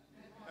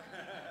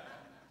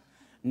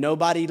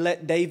 Nobody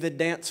let David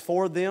dance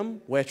for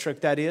them.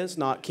 Wettrick, that is,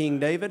 not King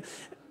David.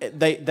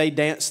 They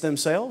danced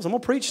themselves. I'm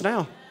going to preach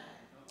now.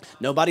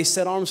 Nobody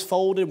sat arms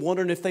folded,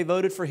 wondering if they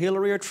voted for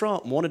Hillary or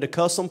Trump, wanted to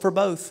cuss them for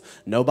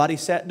both. Nobody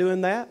sat doing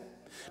that.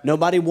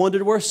 Nobody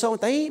wondered where so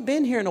they ain't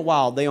been here in a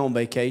while. They on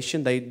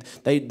vacation. They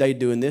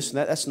doing this and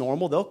that. That's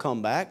normal. They'll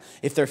come back.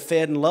 If they're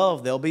fed and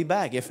loved, they'll be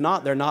back. If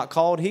not, they're not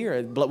called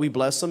here. We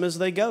bless them as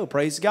they go.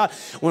 Praise God.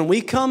 When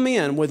we come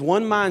in with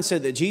one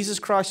mindset that Jesus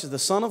Christ is the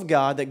Son of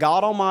God, that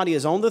God Almighty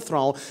is on the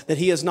throne, that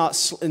He is not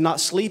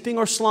sleeping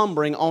or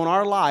slumbering on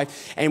our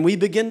life, and we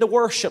begin to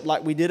worship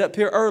like we did up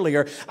here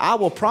earlier, I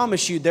will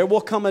promise you there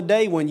will come a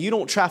day when you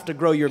don't have to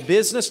grow your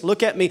business.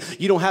 Look at me.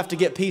 You don't have to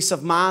get peace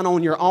of mind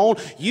on your own.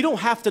 You don't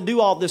have to do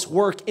all this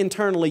work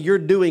internally you're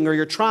doing or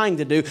you're trying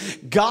to do.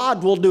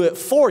 God will do it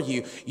for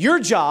you. Your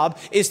job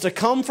is to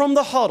come from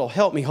the huddle.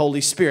 Help me, Holy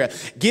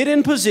Spirit. Get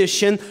in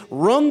position,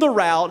 run the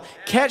route,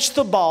 catch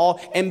the ball,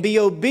 and be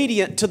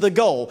obedient to the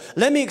goal.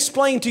 Let me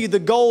explain to you the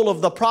goal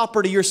of the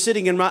property you're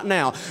sitting in right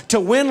now. To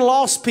win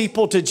lost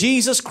people to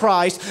Jesus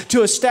Christ,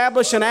 to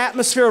establish an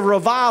atmosphere of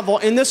revival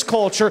in this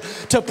culture,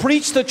 to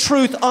preach the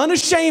truth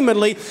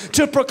unashamedly,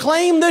 to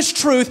proclaim this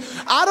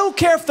truth. I don't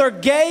care if they're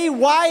gay,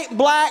 white,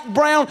 black,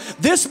 brown.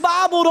 This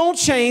Bible don't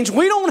change.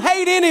 We don't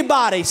hate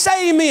anybody.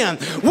 Say amen.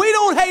 We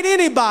don't hate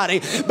anybody.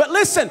 But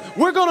listen,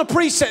 we're going to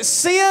preach that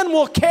sin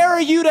will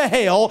carry you to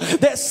hell,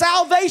 that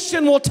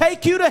salvation will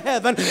take you to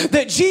heaven,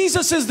 that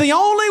Jesus is the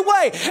only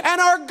way.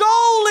 And our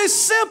goal is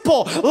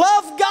simple.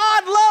 Love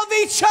God, love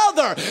each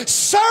other.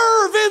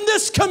 Serve in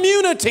this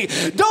community.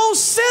 Don't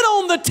sit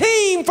on the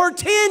team for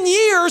 10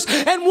 years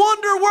and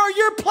wonder where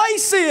your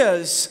place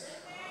is.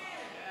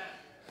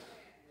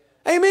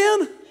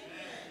 Amen.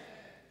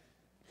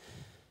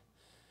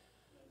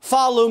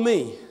 Follow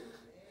me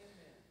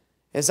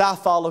as I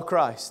follow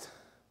Christ.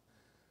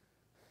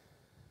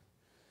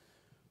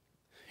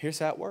 Here's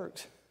how it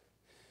works.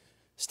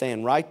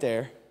 Stand right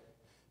there,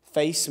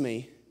 face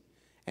me,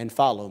 and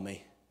follow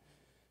me.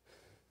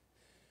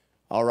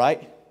 All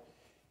right?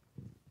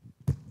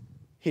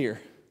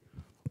 Here,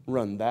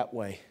 run that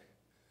way.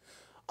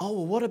 Oh,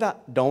 well, what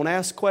about, don't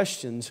ask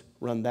questions,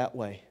 run that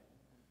way.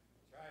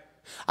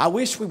 I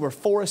wish we were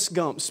Forrest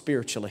Gump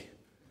spiritually.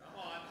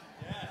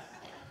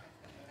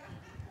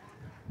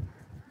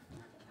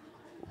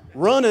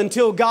 Run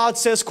until God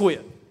says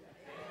quit.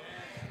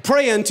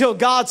 Pray until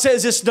God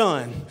says it's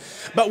done.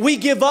 But we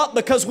give up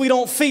because we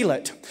don't feel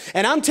it.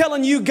 And I'm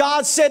telling you,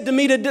 God said to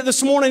me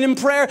this morning in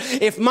prayer,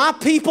 if my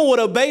people would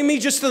obey me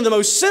just in the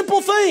most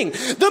simple thing,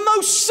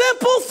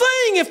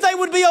 if they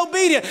would be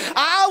obedient,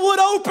 I would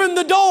open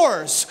the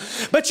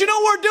doors. But you know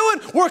what we're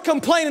doing? We're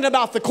complaining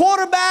about the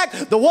quarterback,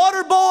 the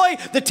water boy,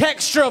 the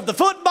texture of the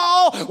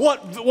football,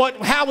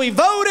 how we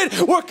voted.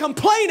 We're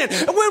complaining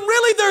when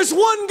really there's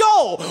one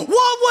goal.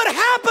 What would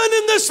happen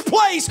in this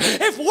place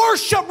if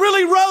worship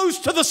really rose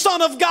to the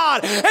Son of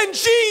God and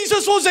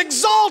Jesus was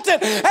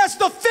exalted as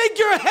the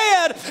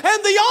figurehead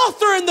and the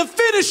author and the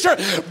finisher?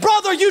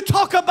 Brother, you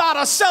talk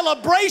about a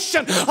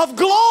celebration of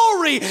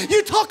glory.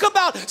 You talk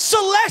about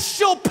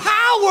celestial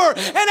power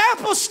and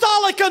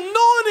apostolic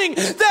anointing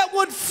that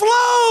would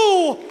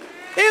flow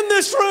in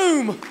this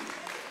room.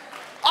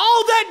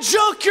 All that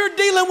junk you're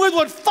dealing with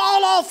would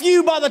fall off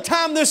you by the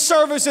time this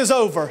service is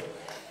over.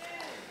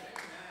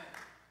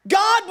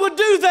 God would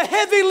do the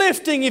heavy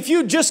lifting if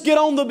you just get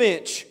on the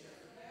bench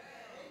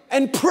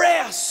and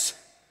press.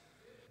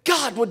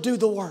 God would do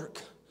the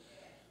work.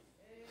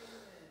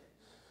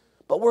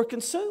 But we're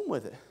consumed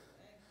with it.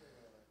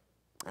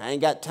 I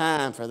ain't got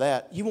time for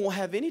that. You won't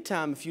have any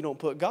time if you don't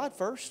put God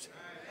first.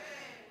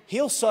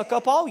 He'll suck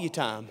up all your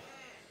time.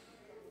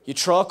 Your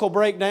truck will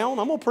break down.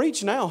 I'm going to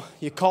preach now.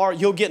 Your car,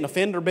 you'll get in a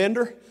fender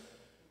bender.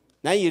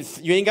 Now you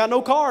ain't got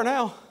no car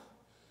now.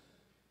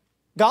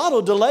 God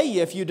will delay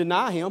you if you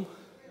deny Him.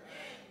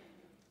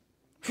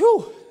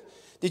 Whew.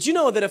 Did you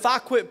know that if I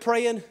quit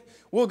praying,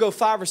 we'll go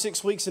 5 or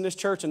 6 weeks in this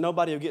church and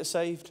nobody will get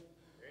saved?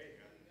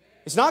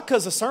 It's not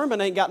because the sermon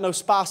ain't got no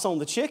spice on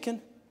the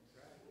chicken.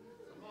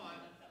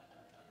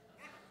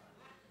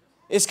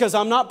 It's because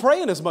I'm not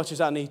praying as much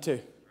as I need to.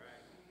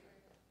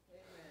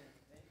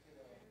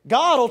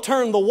 God will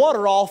turn the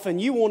water off and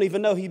you won't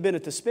even know He's been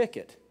at the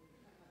spigot.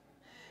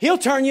 He'll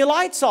turn your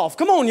lights off.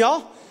 Come on,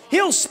 y'all.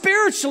 He'll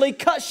spiritually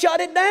shut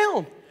it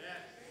down.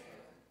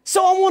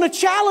 So I want to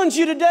challenge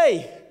you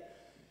today.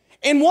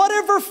 In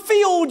whatever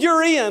field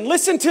you're in,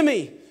 listen to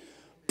me.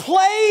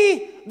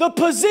 Play the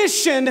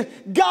position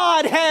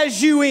God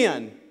has you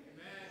in.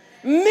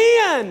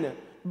 Men,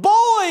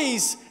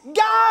 boys,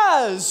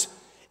 guys,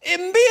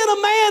 And being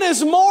a man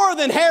is more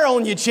than hair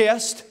on your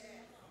chest.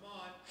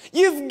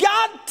 You've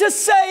got to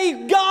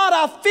say, God,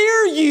 I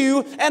fear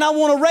you and I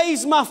want to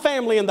raise my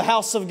family in the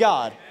house of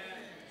God.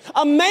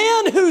 A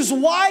man whose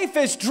wife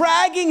is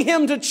dragging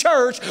him to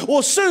church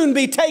will soon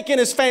be taking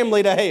his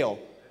family to hell.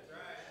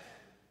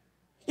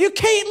 You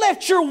can't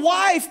let your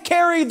wife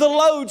carry the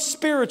load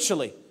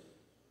spiritually.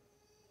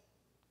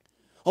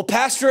 Well,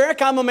 Pastor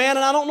Eric, I'm a man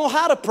and I don't know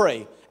how to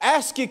pray.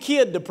 Ask your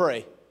kid to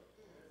pray.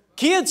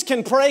 Kids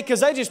can pray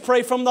because they just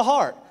pray from the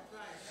heart.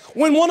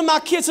 When one of my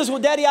kids says,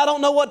 well, Daddy, I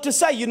don't know what to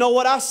say. You know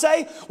what I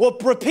say? Well,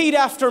 repeat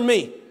after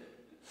me.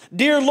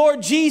 Dear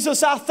Lord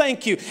Jesus, I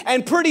thank you.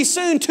 And pretty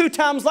soon, 2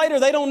 times later,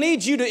 they don't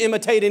need you to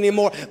imitate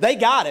anymore. They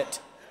got it.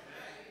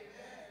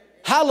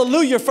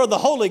 Hallelujah for the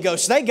Holy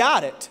Ghost. They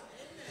got it.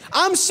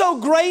 I'm so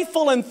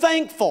grateful and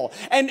thankful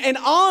and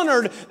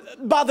honored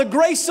by the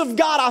grace of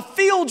God. I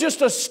feel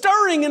just a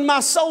stirring in my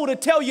soul to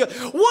tell you,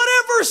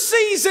 whatever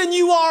season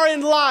you are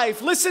in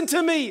life, listen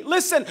to me,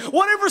 listen,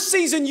 whatever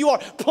season you are,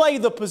 play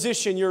the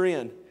position you're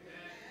in.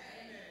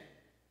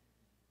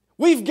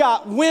 We've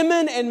got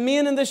women and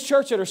men in this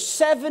church that are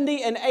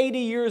 70 and 80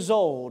 years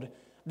old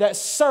that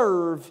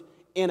serve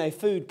in a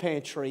food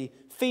pantry,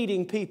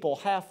 feeding people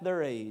half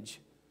their age.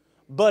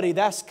 Buddy,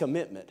 that's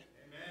commitment.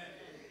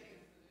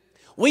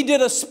 We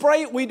did a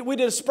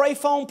spray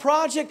foam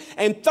project,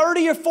 and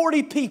 30 or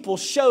 40 people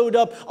showed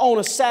up on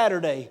a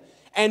Saturday.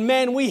 And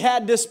man, we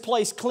had this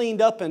place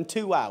cleaned up in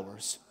 2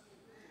 hours.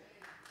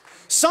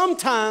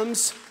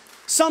 Sometimes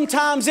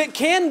it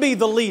can be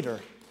the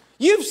leader.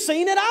 You've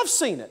seen it, I've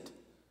seen it.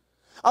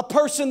 A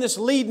person that's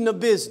leading a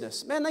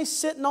business. Man, they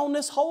sitting on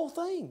this whole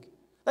thing.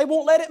 They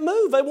won't let it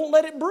move. They won't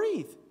let it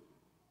breathe.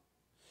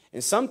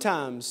 And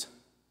sometimes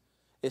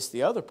it's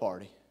the other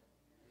party.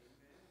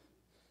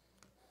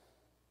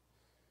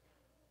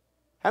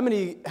 How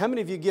many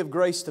of you give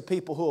grace to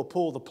people who will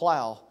pull the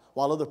plow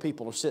while other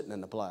people are sitting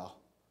in the plow?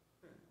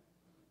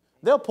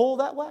 They'll pull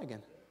that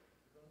wagon.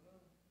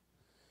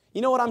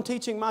 You know what I'm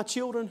teaching my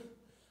children?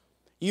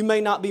 You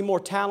may not be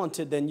more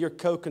talented than your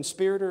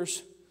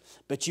co-conspirators,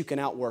 but you can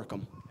outwork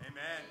them.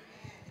 Amen.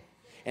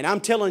 And I'm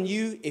telling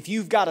you, if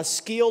you've got a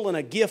skill and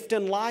a gift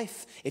in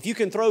life, if you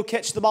can throw,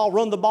 catch the ball,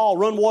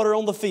 run water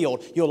on the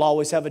field, you'll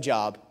always have a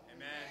job.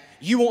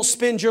 You won't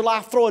spend your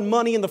life throwing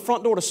money in the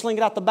front door to sling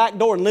it out the back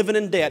door and living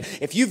in debt.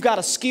 If you've got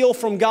a skill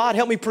from God,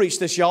 help me preach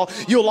this, y'all,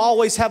 you'll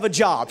always have a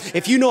job.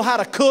 If you know how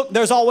to cook,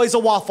 there's always a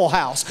Waffle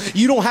House.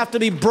 You don't have to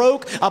be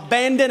broke,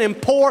 abandoned,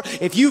 and poor.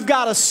 If you've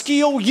got a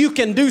skill, you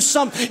can do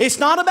something. It's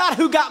not about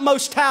who got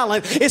most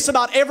talent. It's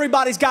about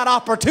everybody's got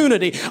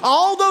opportunity.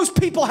 All those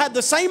people had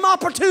the same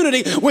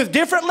opportunity with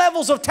different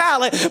levels of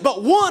talent,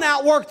 but one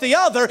outworked the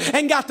other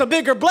and got the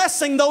bigger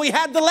blessing, though he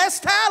had the less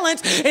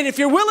talent. And if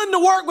you're willing to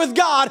work with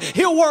God,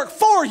 He'll work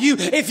for you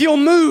if you'll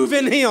move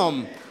in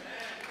Him.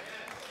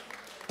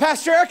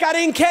 Pastor Eric, I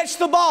didn't catch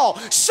the ball.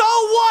 So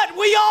what?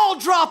 We all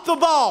drop the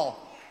ball.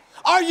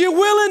 Are you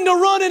willing to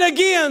run it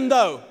again,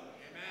 though?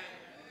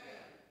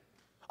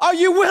 Are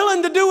you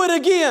willing to do it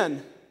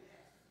again?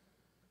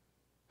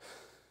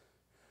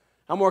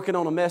 I'm working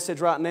on a message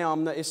right now.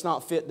 It's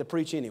not fit to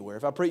preach anywhere.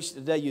 If I preached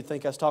today, you'd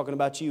think I was talking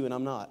about you, and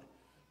I'm not.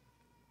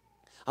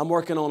 I'm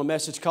working on a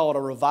message called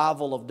A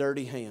Revival of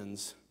Dirty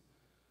Hands.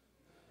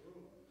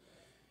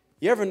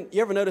 You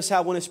ever notice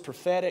how when it's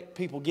prophetic,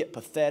 people get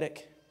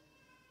pathetic?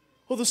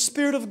 Well, the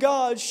Spirit of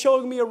God's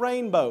showing me a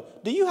rainbow.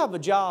 Do you have a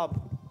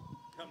job?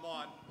 Come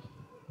on.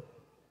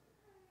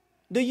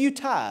 Do you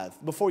tithe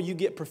before you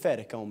get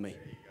prophetic on me? There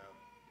you go.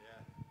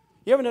 Yeah.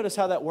 You ever notice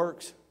how that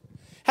works?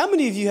 How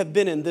many of you have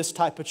been in this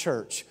type of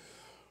church?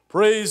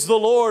 Praise the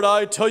Lord,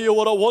 I tell you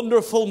what a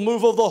wonderful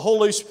move of the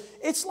Holy Spirit.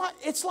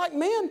 It's like,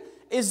 man,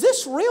 is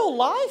this real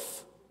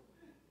life?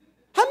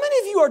 How many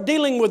of you are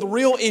dealing with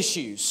real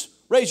issues?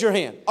 Raise your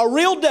hand. A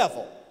real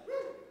devil.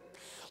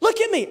 Look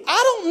at me.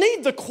 I don't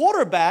need the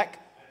quarterback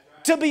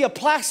to be a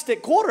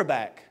plastic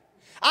quarterback.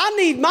 I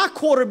need my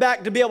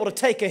quarterback to be able to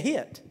take a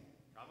hit.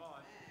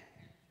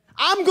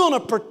 I'm going to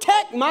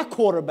protect my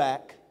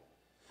quarterback,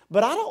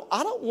 but I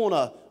don't want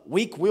a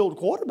weak-willed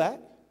quarterback.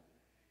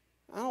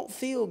 I don't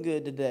feel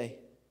good today.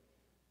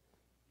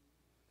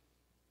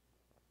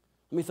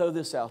 Let me throw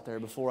this out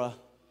there before I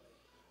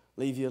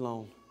leave you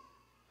alone.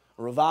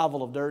 A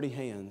revival of dirty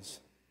hands.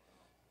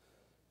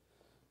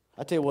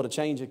 I tell you what, a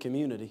change of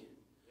community.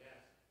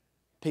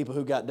 People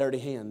who got dirty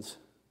hands.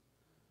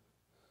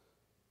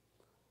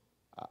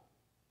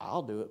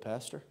 I'll do it,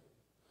 Pastor.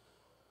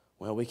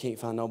 Well, we can't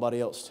find nobody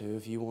else to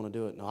if you want to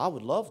do it. No, I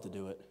would love to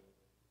do it.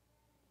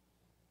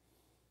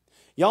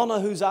 Y'all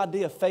know whose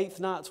idea Faith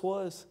Nights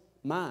was?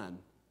 Mine.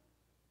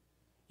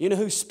 You know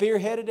who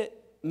spearheaded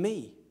it?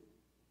 Me.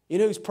 You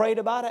know who's prayed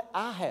about it?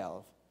 I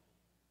have.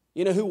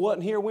 You know who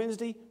wasn't here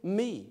Wednesday?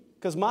 Me.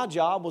 Because my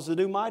job was to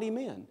do mighty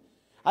men.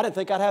 I didn't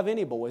think I'd have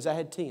any boys. I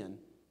had 10.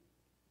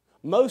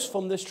 Most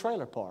from this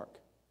trailer park.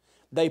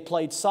 They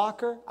played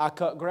soccer. I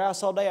cut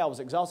grass all day. I was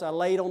exhausted. I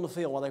laid on the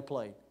field while they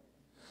played.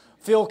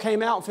 Phil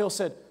came out and Phil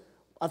said,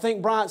 I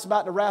think Bryant's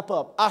about to wrap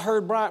up. I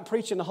heard Bryant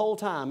preaching the whole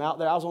time out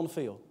there. I was on the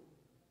field.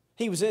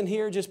 He was in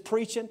here just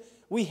preaching.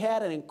 We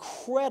had an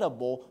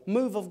incredible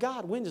move of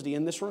God Wednesday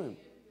in this room.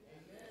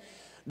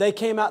 They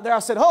came out there. I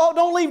said, oh,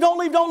 don't leave, don't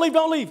leave, don't leave,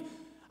 don't leave.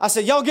 I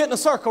said, y'all get in a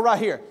circle right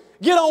here.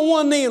 Get on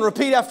one knee and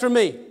repeat after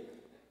me.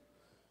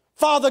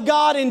 Father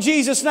God, in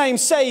Jesus' name,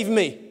 save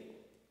me.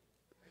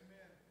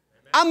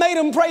 I made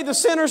them pray the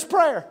sinner's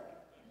prayer.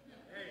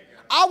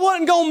 I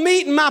wasn't going to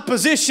meet in my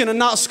position and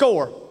not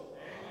score.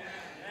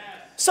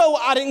 So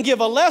I didn't give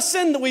a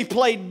lesson. We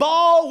played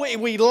ball.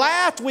 We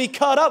laughed. We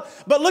cut up.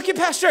 But look at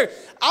Pastor Eric.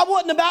 I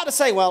wasn't about to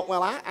say, well,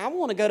 I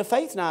want to go to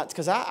faith nights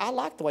because I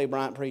like the way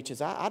Bryant preaches.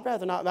 I'd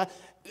rather not.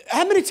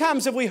 How many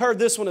times have we heard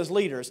this one as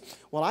leaders?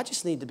 Well, I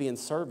just need to be in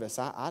service.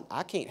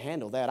 I can't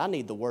handle that. I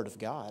need the Word of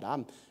God.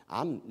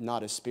 I'm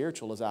not as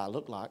spiritual as I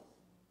look like.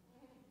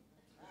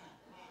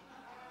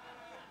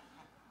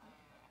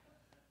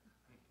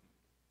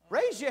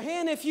 Raise your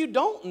hand if you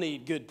don't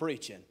need good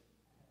preaching.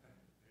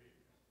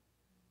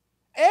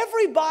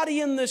 Everybody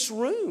in this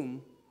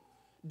room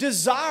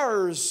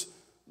desires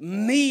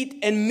meat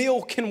and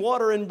milk and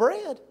water and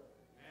bread.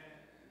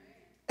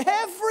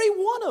 Every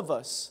one of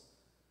us.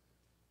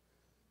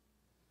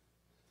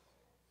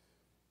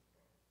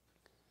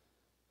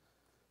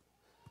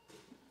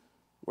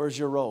 Where's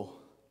your role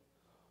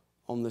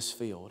on this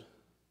field?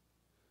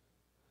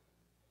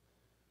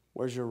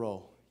 Where's your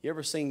role? You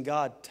ever seen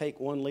God take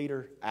one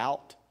leader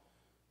out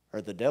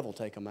or the devil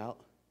take them out?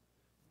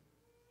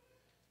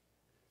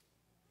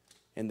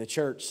 And the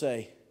church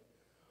say,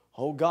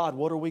 oh God,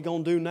 what are we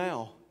going to do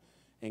now?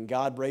 And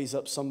God raise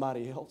up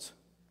somebody else.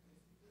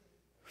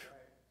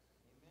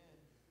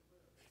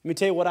 Let me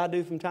tell you what I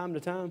do from time to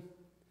time.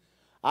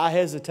 I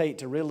hesitate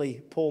to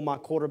really pull my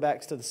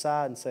quarterbacks to the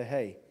side and say,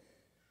 hey,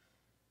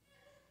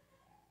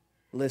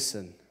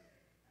 listen,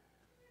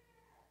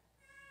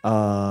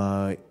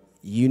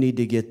 you need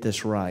to get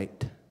this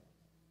right.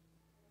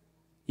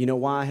 You know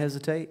why I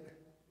hesitate?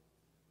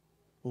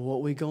 Well, what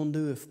are we going to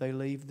do if they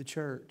leave the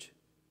church?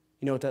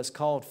 You know what that's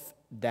called?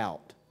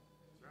 Doubt.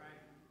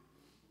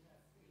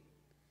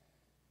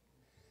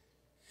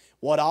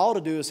 What I ought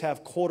to do is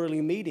have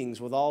quarterly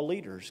meetings with all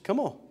leaders. Come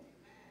on.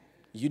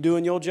 You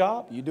doing your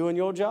job? You doing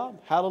your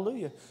job?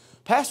 Hallelujah.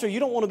 Pastor,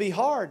 you don't want to be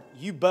hard.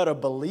 You better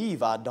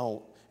believe I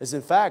don't. As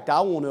in fact,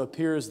 I want to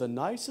appear as the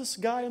nicest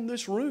guy in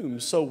this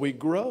room so we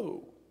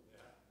grow.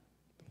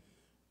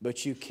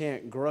 But you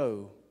can't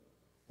grow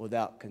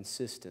without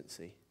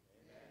consistency.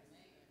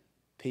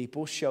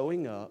 People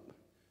showing up,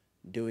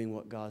 doing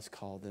what God's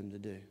called them to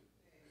do.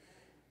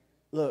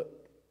 Look,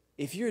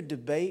 if you're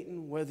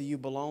debating whether you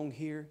belong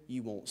here,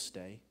 you won't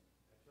stay.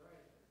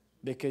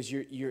 Because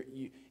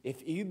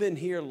if you've been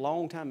here a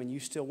long time and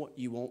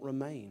you won't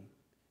remain.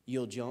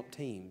 You'll jump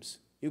teams.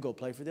 You'll go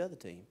play for the other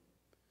team.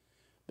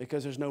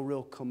 Because there's no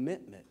real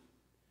commitment.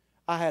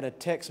 I had a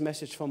text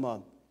message from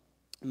a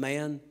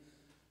man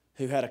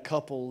who had a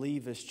couple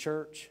leave his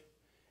church.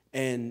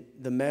 And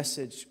the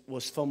message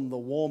was from the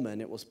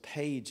woman. It was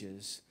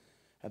pages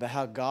about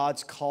how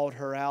God's called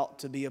her out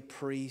to be a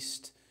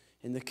priest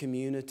in the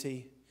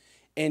community.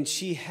 And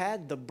she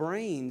had the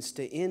brains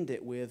to end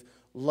it with,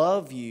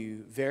 love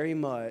you very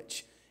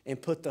much,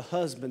 and put the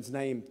husband's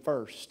name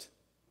first.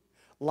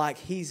 Like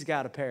he's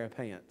got a pair of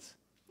pants.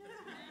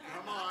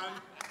 Come on.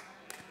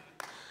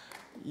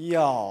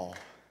 Y'all,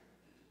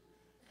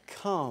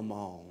 come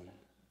on.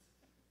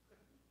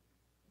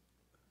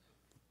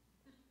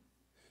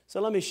 So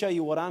let me show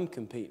you what I'm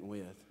competing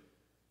with.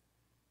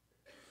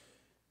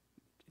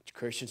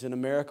 Christians in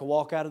America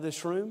walk out of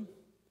this room,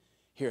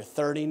 hear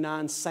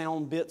 39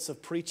 sound bits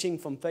of preaching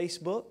from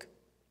Facebook,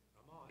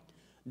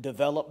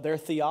 develop their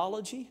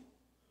theology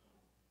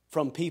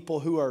from people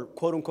who are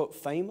quote-unquote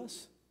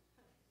famous.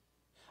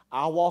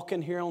 I walk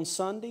in here on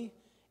Sunday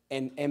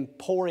and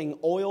pouring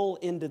oil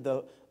into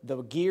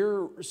the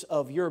gears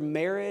of your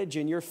marriage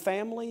and your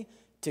family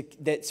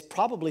that's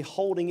probably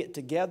holding it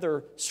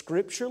together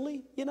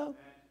scripturally, you know.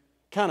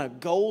 Kind of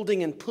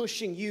golding and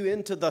pushing you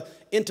into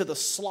the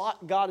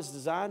slot God has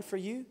designed for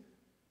you.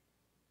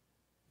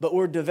 But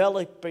we're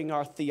developing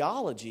our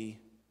theology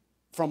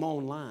from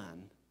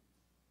online.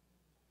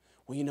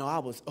 Well, you know, I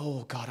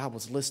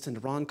was listening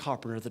to Ron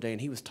Carpenter the other day,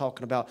 and he was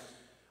talking about,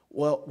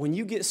 well, when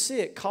you get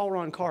sick, call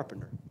Ron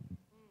Carpenter.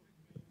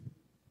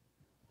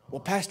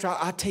 Well, Pastor,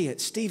 I tell you,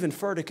 Stephen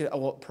Furtick,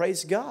 well,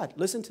 praise God.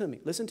 Listen to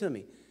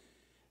me.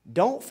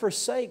 Don't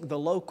forsake the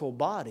local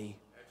body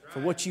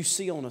for what you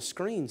see on a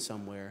screen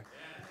somewhere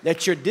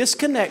that you're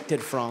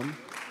disconnected from,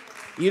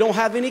 you don't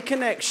have any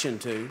connection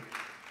to.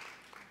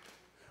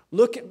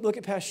 Look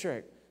at Pastor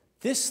Eric.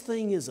 This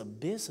thing is a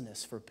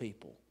business for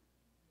people.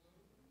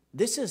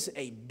 This is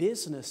a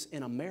business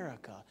in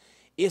America.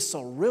 It's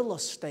a real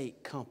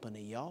estate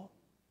company, y'all.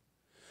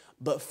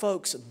 But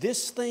folks,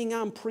 this thing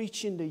I'm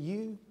preaching to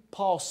you,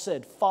 Paul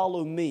said,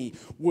 follow me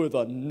with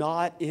a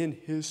knot in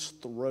his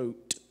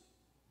throat.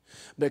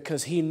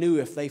 Because he knew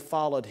if they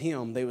followed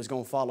him, they was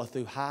going to follow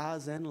through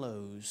highs and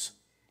lows.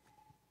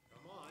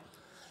 Come on.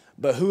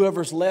 But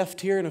whoever's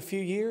left here in a few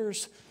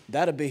years,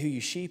 that'll be who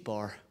your sheep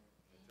are.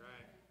 That's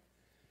right.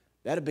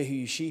 That'll be who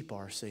your sheep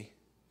are, see.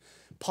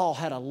 Paul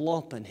had a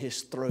lump in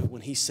his throat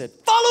when he said,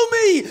 "Follow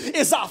me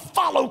as I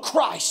follow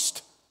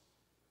Christ."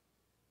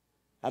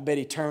 I bet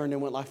he turned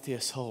and went like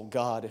this, "Oh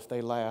God, if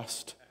they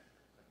last."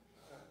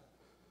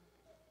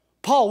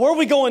 Paul, where are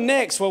we going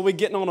next? Well, we're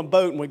getting on a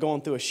boat and we're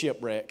going through a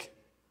shipwreck.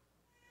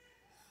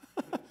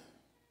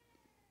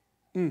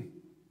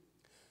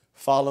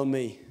 Follow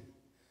me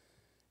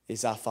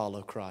as I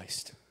follow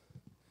Christ.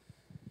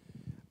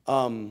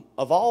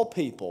 Of all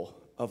people,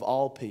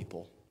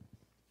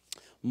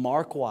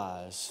 Mark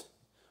Wise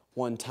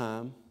one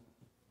time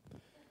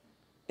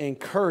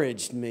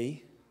encouraged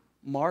me.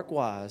 Mark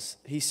Wise,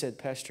 he said,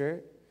 "Pastor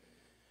Eric,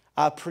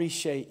 I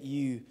appreciate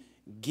you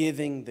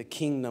giving the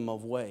kingdom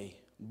away.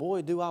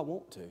 Boy, do I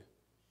want to.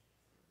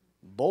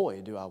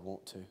 Boy, do I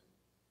want to.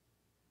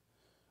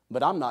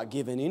 But I'm not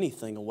giving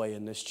anything away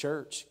in this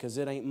church because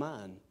it ain't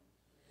mine.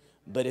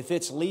 But if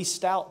it's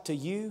leased out to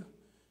you,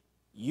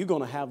 you're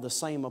going to have the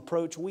same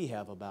approach we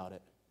have about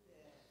it.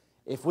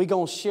 If we're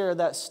going to share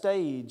that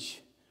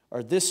stage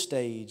or this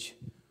stage,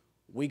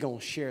 we're going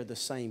to share the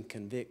same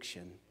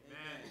conviction."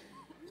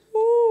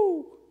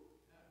 Woo!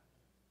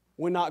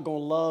 We're not going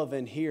to love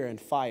and hear and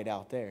fight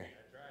out there.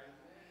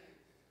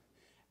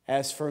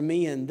 As for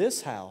me in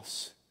this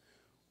house,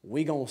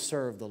 we're going to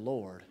serve the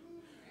Lord.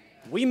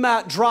 We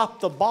might drop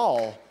the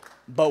ball,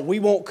 but we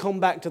won't come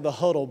back to the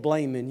huddle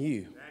blaming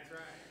you.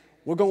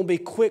 We're going to be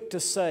quick to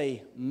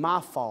say,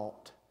 "My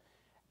fault,"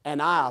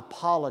 and I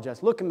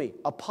apologize. Look at me.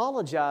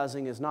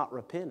 Apologizing is not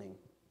repenting.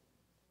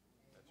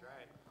 That's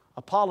right.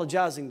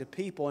 Apologizing to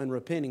people and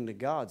repenting to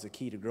God is the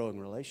key to growing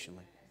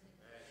relationally.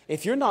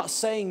 If you're not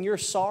saying you're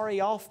sorry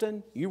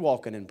often, you're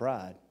walking in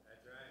pride.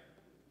 That's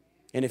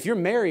right. And if you're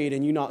married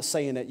and you're not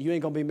saying that, you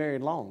ain't going to be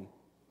married long.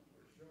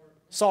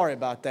 Sorry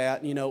about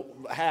that,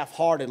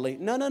 half-heartedly.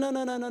 No.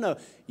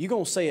 You're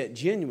going to say it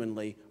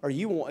genuinely, or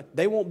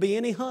they won't be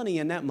any honey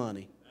in that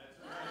money.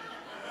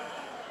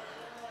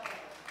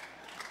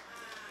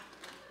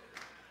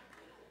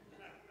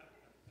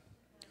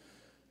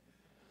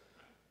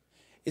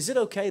 Is it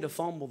okay to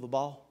fumble the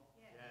ball?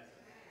 Yes.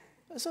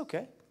 That's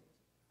okay.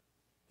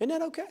 Isn't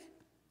that okay?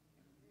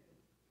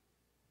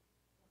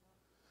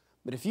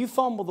 But if you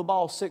fumble the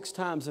ball 6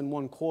 times in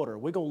 1 quarter,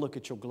 we're going to look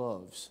at your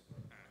gloves.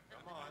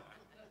 Come on.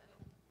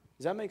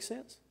 Does that make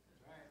sense?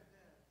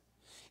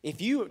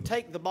 If you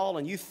take the ball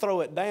and you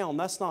throw it down,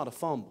 that's not a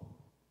fumble.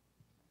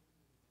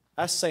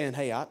 That's saying,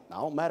 "Hey, it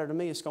don't matter to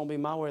me. It's going to be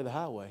my way or the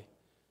highway."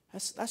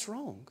 That's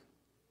wrong.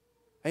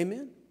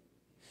 Amen?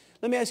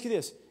 Let me ask you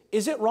this.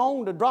 Is it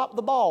wrong to drop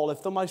the ball if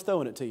somebody's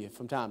throwing it to you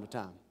from time to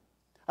time?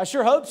 I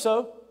sure hope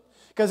so.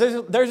 Because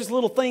there's this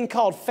little thing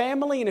called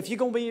family, and if you're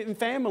going to be in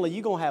family,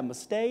 you're going to have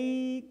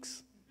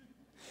mistakes.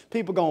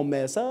 People going to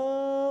mess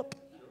up.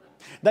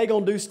 They're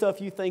going to do stuff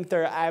you think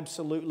they're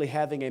absolutely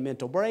having a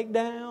mental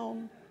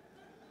breakdown.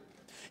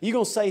 You're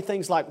going to say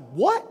things like,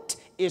 "What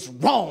is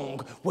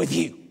wrong with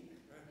you?"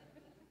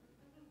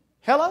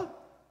 Hello?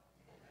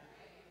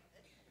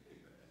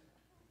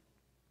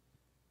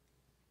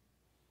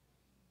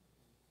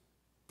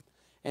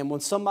 And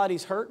when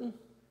somebody's hurting,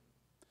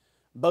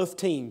 both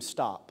teams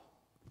stop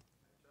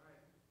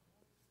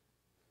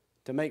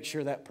to make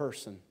sure that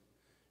person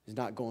is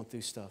not going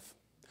through stuff.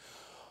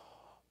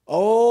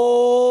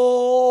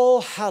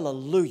 Oh,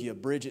 hallelujah,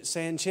 Bridget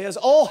Sanchez.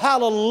 Oh,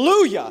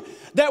 hallelujah,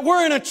 that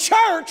we're in a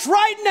church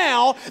right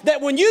now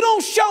that when you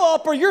don't show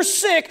up or you're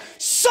sick,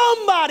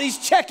 somebody's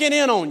checking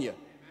in on you.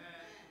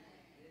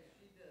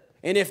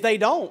 And if they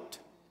don't,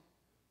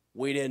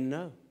 we didn't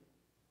know.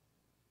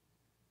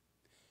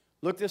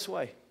 Look this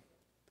way.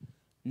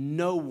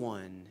 No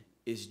one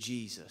is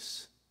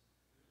Jesus.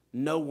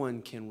 No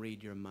one can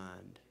read your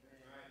mind.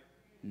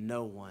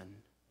 No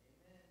one.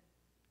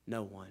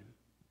 No one.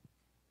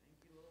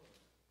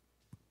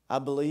 I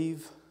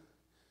believe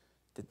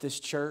that this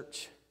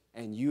church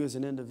and you as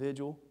an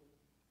individual,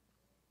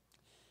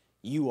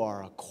 you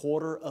are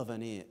 1/4 of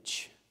an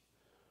inch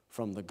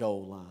from the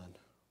goal line.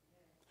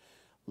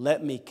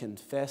 Let me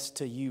confess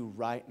to you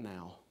right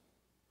now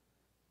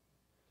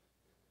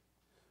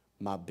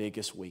my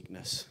biggest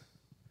weakness.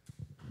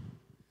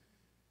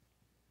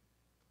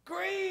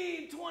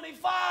 Green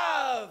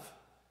 25.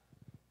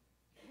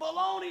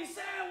 Bologna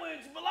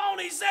sandwich.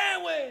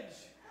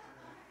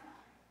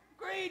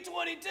 Green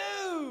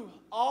 22.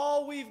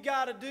 All we've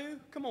got to do,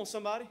 come on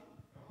somebody,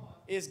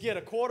 is get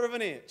 1/4 of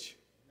an inch.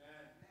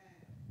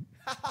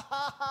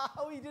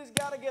 We just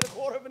got to get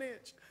 1/4 of an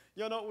inch.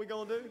 Y'all know what we're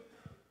going to do?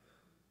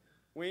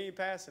 We ain't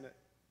passing it.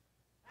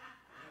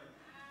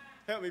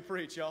 Help me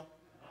preach, y'all.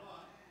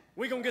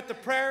 We're going to get the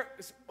prayer,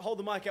 hold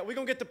the mic out. We're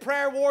going to get the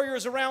prayer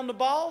warriors around the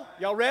ball.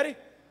 Y'all ready?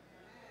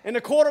 And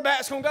the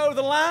quarterback's going to go to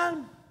the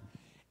line.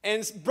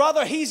 And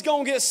brother, he's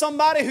going to get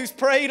somebody who's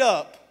prayed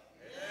up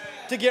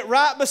to get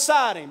right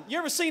beside him. You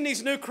ever seen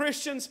these new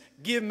Christians?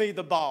 Give me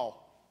the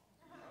ball.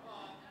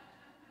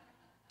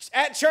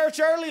 At church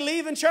early,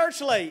 leaving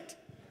church late.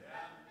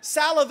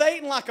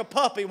 Salivating like a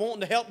puppy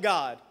wanting to help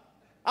God.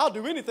 I'll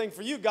do anything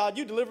for you, God.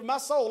 You delivered my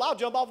soul. I'll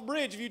jump off a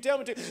bridge if you tell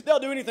me to. They'll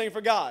do anything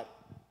for God.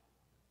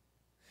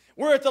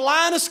 We're at the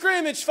line of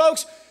scrimmage,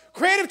 folks.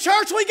 Creative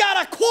Church, we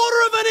got a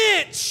quarter of an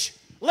inch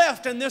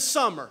left in this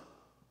summer.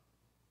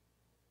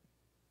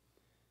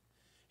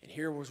 And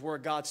here was where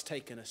God's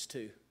taken us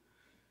to.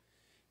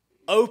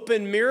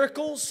 Open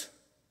miracles.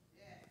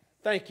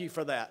 Thank you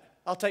for that.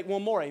 I'll take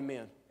one more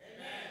amen.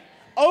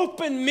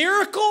 Open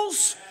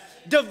miracles.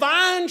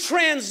 Divine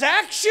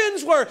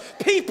transactions where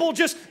people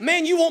just,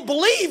 man, you won't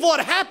believe what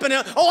happened.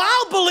 Oh,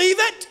 I'll believe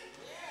it.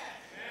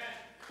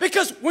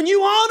 Because when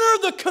you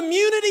honor the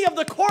community of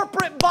the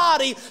corporate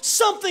body,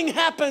 something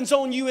happens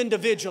on you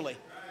individually.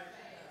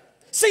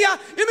 See,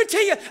 let me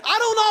tell you,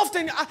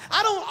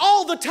 I don't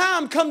all the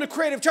time come to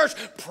Creative Church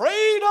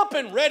prayed up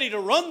and ready to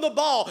run the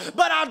ball,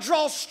 but I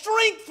draw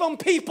strength from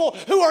people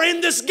who are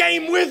in this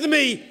game with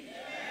me.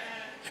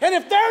 And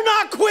if they're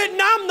not quitting,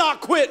 I'm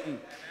not quitting.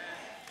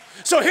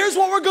 So here's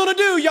what we're going to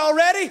do. Y'all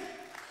ready?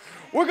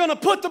 We're going to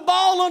put the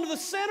ball under the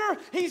center.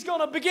 He's going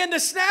to begin to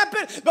snap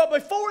it. But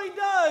before he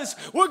does,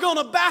 we're going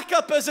to back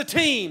up as a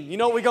team. You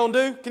know what we're going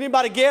to do? Can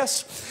anybody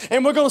guess?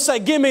 And we're going to say,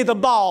 give me the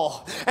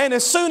ball. And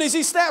as soon as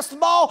he snaps the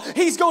ball,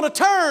 he's going to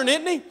turn,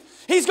 isn't he?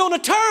 He's going to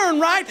turn,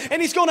 right?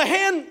 And he's going to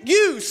hand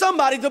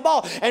somebody the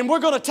ball. And we're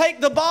going to take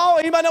the ball.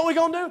 Anybody know what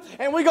we're going to do?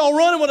 And we're going to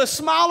run it with a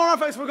smile on our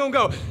face. We're going to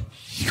go.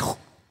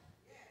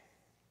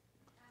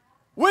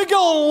 We're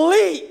going to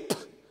leap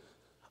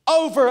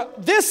over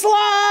this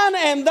line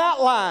and that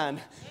line.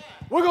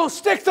 We're going to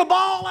stick the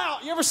ball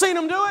out. You ever seen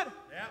them do it?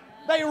 Yeah.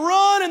 They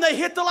run and they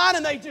hit the line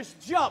and they just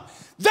jump.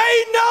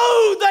 They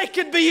know they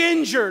could be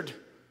injured.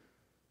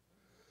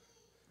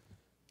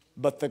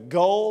 But the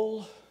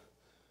goal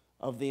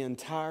of the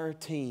entire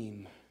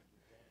team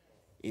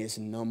is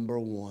number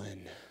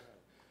one.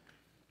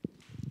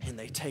 And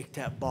they take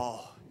that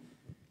ball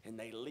and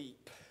they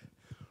leap,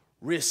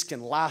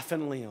 risking life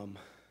and limb.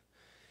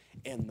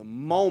 And the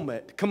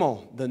moment, come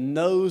on, the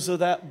nose of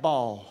that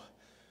ball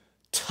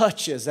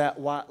touches that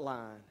white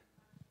line,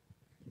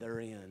 they're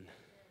in.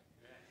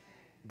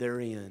 They're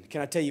in.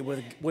 Can I tell you,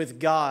 with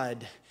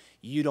God,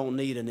 you don't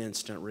need an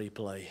instant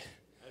replay.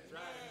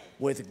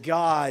 With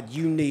God,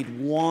 you need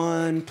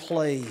one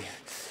play.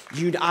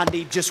 I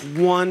need just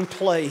one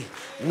play,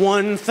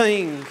 one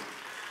thing.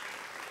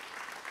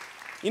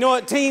 You know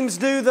what teams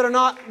do that are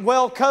not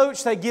well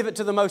coached? They give it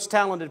to the most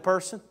talented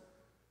person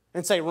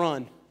and say,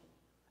 run.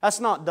 That's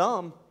not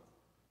dumb.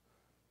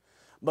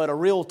 But a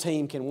real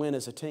team can win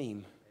as a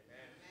team.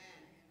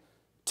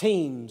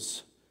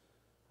 Teams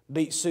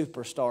beat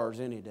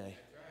superstars any day.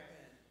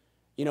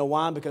 You know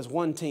why? Because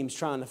one team's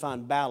trying to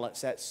find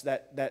balance.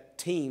 That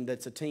team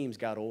that's a team's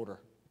got order.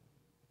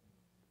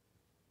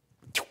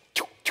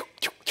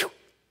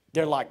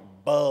 They're like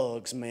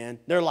bugs, man.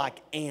 They're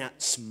like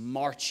ants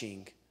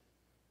marching.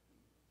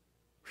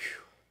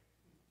 Whew.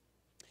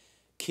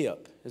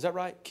 Kip. Is that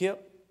right?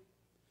 Kip?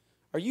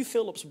 Are you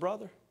Philip's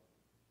brother?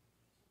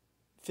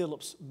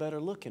 Philip's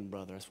better looking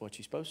brother. That's what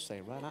you're supposed to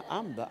say, right?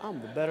 I'm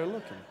the better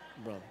looking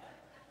brother.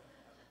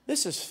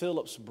 This is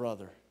Philip's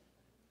brother.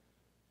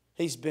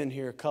 He's been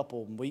here a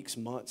couple weeks,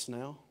 months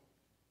now.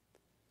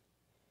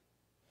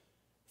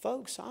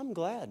 Folks, I'm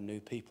glad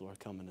new people are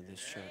coming to this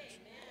church.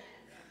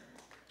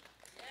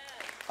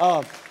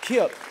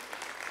 Kip,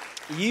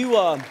 you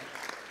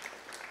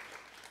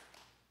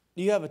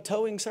have a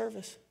towing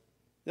service? Is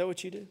that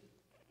what you do?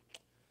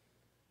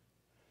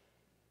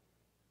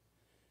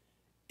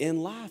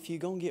 In life, you're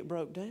going to get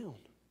broke down.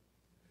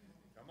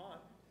 Come on.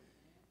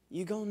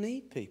 You're going to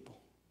need people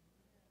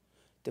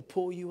to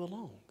pull you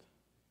along.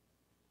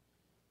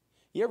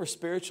 You ever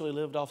spiritually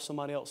lived off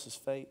somebody else's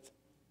faith?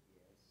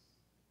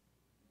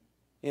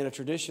 In a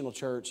traditional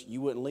church,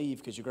 you wouldn't leave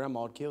because your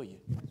grandma would kill you.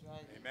 That's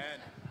right. Amen.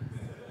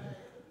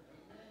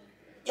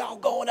 Y'all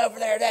going over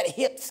there to that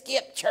hip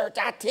skip church,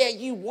 I tell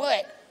you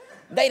what,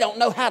 they don't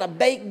know how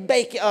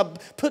to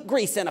put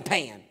grease in a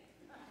pan.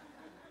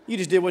 You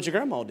just did what your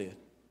grandma did.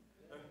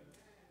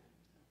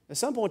 At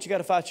some point, you got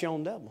to fight your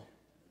own devil.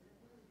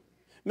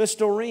 Miss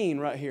Doreen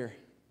right here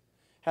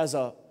has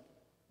a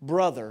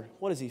brother.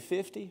 What is he,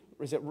 50?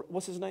 Or is it,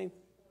 what's his name?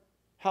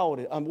 How old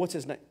is what's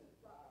his name?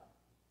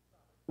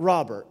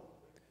 Robert.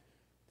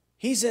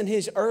 He's in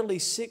his early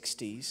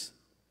 60s.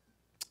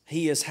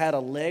 He has had a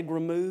leg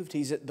removed.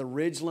 He's at the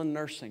Ridgeland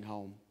Nursing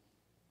Home.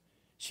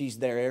 She's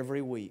there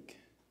every week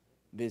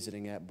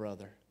visiting that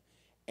brother.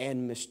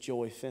 And Miss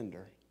Joy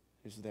Fender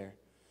is there.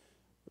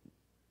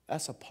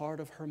 That's a part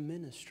of her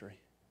ministry.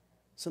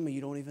 Some of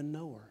you don't even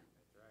know her.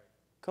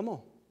 Come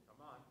on.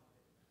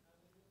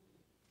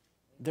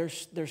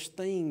 There's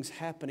things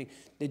happening.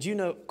 Did you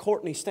know,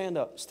 Courtney, stand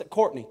up.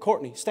 Courtney,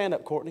 stand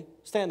up, Courtney.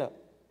 Stand up.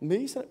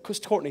 Me?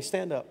 Courtney,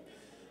 stand up.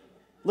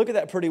 Look at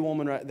that pretty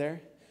woman right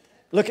there.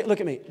 Look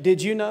at me.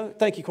 Did you know?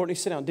 Thank you, Courtney.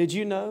 Sit down. Did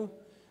you know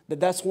that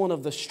that's one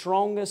of the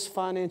strongest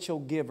financial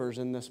givers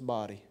in this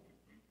body?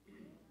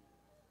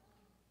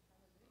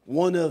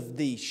 One of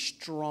the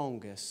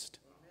strongest.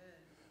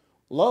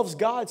 Loves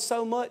God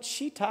so much,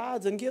 she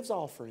tithes and gives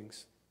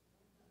offerings.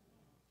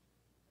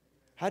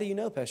 How do you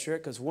know, Pastor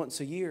Eric? Because once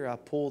a year I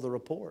pull the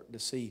report to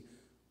see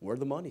where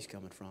the money's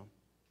coming from.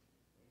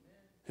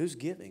 Who's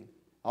giving?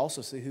 I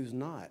also see who's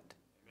not.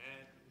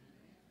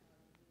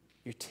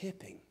 You're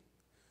tipping.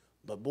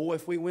 But boy,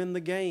 if we win the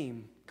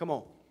game, come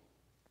on.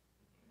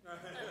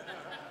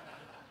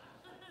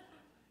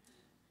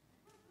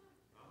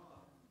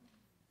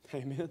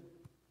 Amen.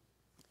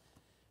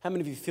 How many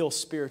of you feel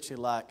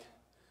spiritually like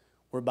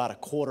we're about a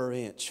quarter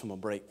inch from a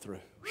breakthrough?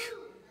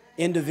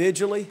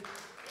 Individually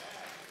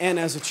and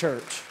as a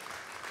church.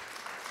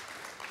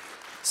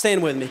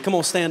 Stand with me. Come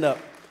on, stand up.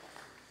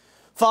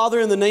 Father,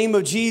 in the name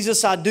of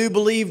Jesus, I do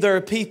believe there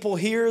are people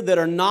here that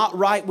are not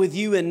right with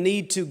you and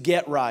need to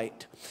get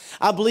right.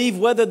 I believe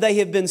whether they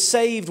have been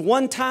saved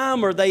one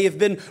time or they have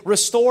been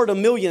restored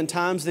 1,000,000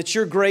 times, that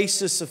your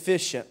grace is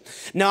sufficient.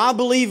 Now, I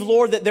believe,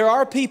 Lord, that there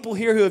are people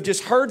here who have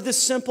just heard this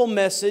simple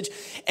message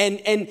and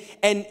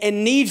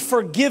need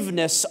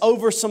forgiveness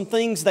over some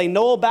things they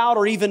know about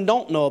or even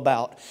don't know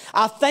about.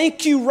 I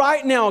thank you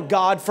right now,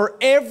 God, for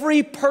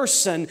every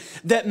person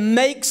that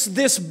makes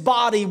this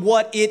body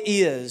what it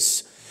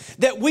is.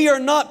 That we are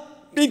not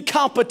in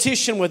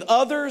competition with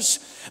others,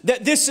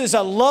 that this is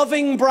a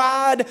loving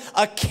bride,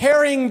 a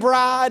caring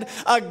bride,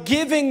 a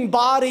giving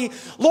body.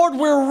 Lord,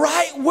 we're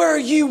right where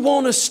you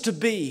want us to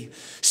be.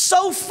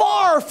 So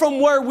far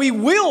from where we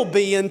will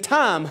be in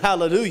time,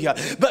 hallelujah,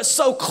 but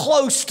so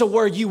close to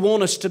where you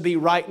want us to be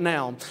right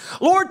now.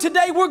 Lord,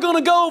 today we're going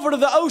to go over to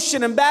the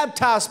ocean and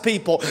baptize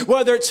people,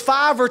 whether it's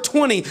 5 or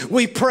 20.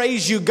 We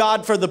praise you,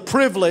 God, for the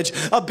privilege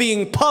of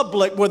being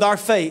public with our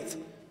faith.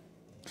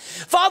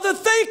 Father,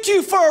 thank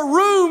you for a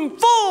room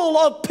full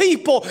of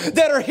people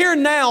that are here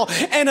now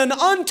and an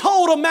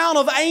untold amount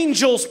of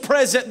angels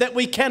present that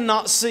we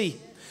cannot see.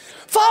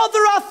 Father,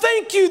 I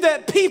thank you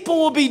that people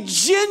will be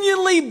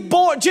genuinely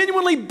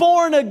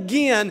born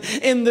again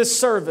in this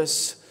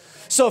service.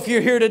 So if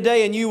you're here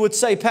today and you would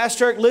say,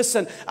 Pastor Eric,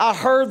 listen, I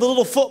heard the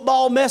little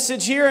football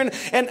message here and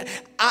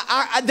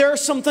there are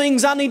some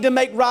things I need to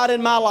make right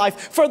in my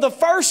life. For the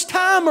first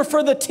time or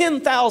for the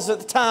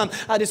 10,000th time,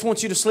 I just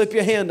want you to slip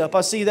your hand up. I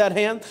see that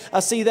hand.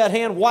 I see that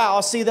hand. Wow,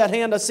 I see that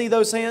hand. I see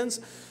those hands.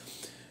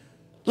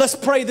 Let's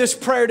pray this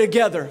prayer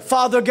together.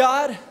 Father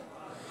God,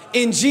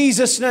 in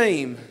Jesus'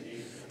 name,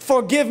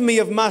 forgive me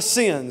of my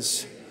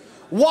sins.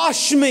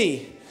 Wash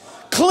me.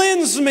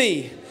 Cleanse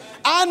me.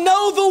 I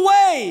know the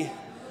way.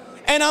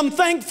 And I'm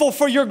thankful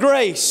for your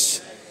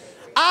grace.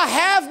 I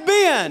have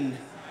been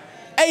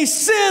a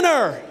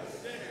sinner,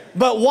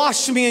 but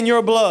wash me in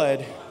your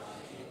blood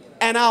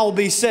and I'll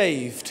be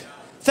saved.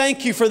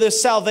 Thank you for this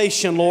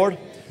salvation, Lord.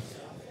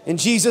 In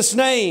Jesus'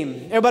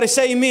 name, everybody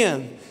say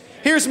amen.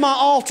 Here's my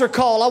altar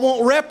call. I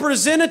want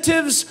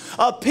representatives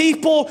of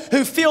people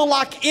who feel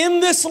like in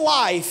this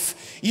life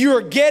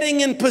you're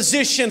getting in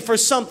position for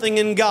something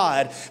in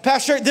God.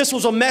 Pastor, this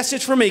was a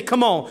message for me.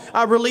 Come on,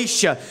 I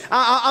release you.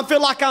 I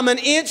feel like I'm an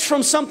inch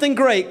from something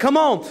great. Come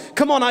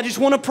on, I just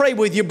want to pray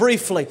with you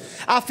briefly.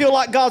 I feel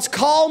like God's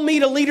called me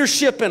to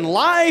leadership in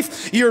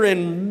life. You're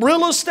in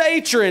real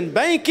estate, you're in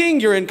banking,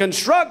 you're in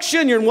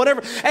construction, you're in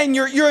whatever, and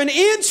you're an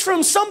inch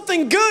from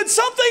something good,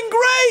 something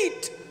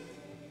great.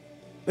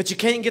 But you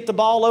can't get the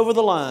ball over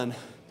the line.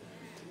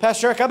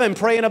 Pastor Eric, I've been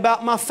praying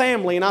about my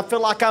family and I feel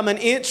like I'm an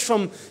inch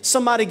from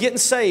somebody getting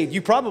saved.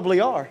 You probably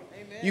are.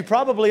 Amen. You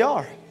probably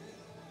are.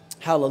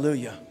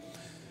 Hallelujah.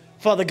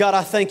 Father God,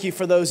 I thank you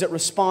for those that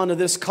respond to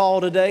this call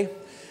today.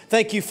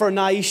 Thank you for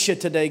Naisha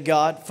today,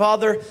 God.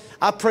 Father,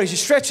 I praise you.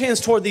 Stretch hands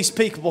toward these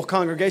people,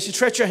 congregation.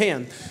 Stretch your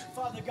hand.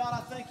 Father God,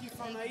 I thank you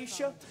for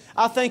Naisha.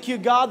 I thank you,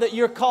 God, that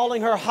you're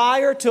calling her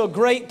higher to a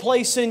great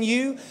place in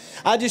you.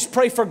 I just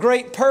pray for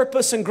great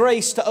purpose and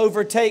grace to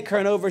overtake her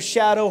and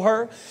overshadow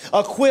her.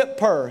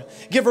 Equip her.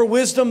 Give her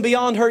wisdom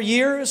beyond her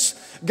years.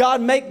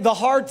 God, make the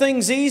hard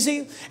things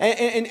easy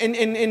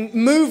and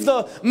move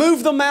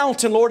the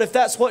mountain, Lord, if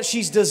that's what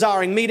she's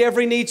desiring. Meet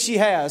every need she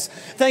has.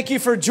 Thank you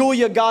for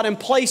Julia, God, and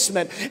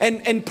placement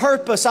and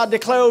purpose. I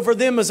declare over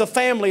them as a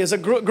family, as a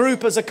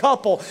group, as a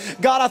couple.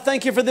 God, I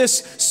thank you for this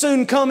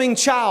soon coming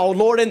child,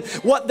 Lord, and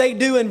what they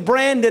do in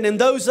Brandon and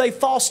those they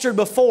fostered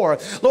before.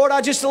 Lord,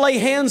 I just lay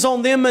hands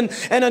on them and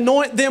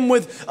anoint them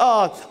with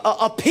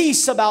a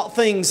peace about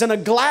things and a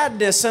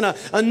gladness and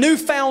a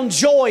newfound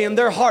joy in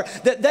their heart.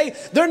 That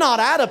they're not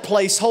out of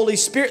place, Holy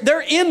Spirit.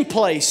 They're in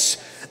place.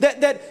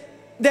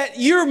 That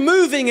you're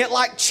moving it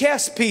like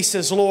chess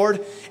pieces,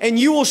 Lord, and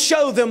you will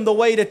show them the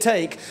way to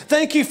take.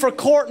 Thank you for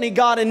Courtney,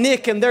 God, and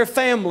Nick and their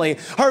family,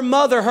 her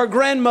mother, her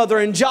grandmother,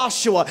 and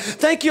Joshua.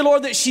 Thank you,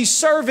 Lord, that she's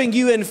serving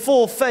you in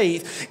full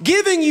faith,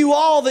 giving you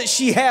all that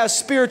she has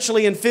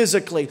spiritually and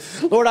physically.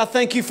 Lord, I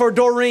thank you for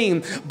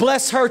Doreen.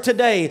 Bless her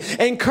today.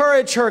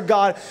 Encourage her,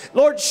 God.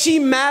 Lord, she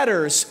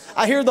matters.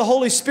 I hear the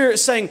Holy Spirit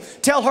saying,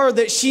 tell her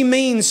that she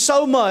means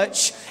so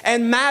much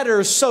and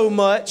matters so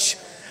much.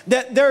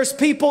 That there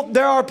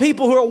are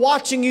people who are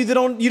watching you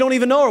that you don't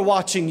even know are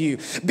watching you.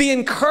 Be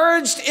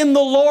encouraged in the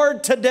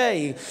Lord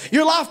today.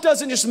 Your life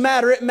doesn't just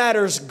matter, it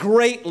matters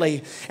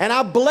greatly. And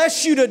I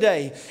bless you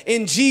today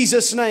in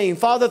Jesus' name.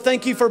 Father,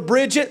 thank you for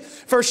Bridget,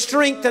 for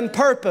strength and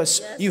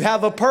purpose. You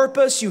have a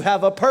purpose, you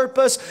have a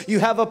purpose, you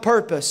have a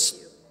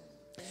purpose.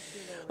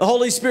 The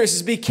Holy Spirit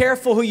says, be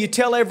careful who you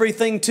tell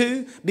everything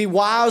to. Be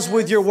wise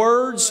with your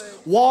words.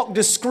 Walk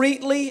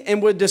discreetly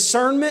and with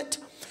discernment.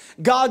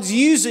 God's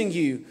using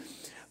you.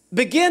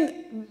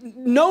 Begin,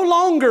 no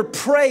longer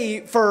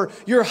pray for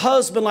your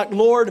husband like,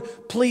 Lord,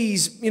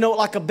 please,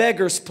 like a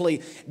beggar's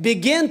plea.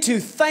 Begin to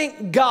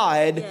thank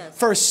God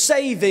for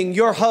saving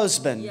your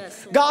husband.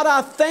 God,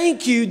 I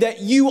thank you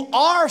that you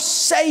are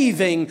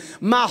saving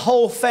my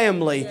whole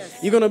family.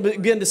 You're going to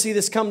begin to see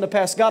this come to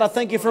pass. God, I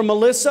thank you for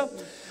Melissa.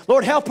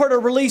 Lord, help her to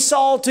release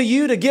all to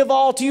you, to give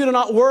all to you, to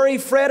not worry,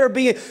 fret, or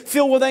be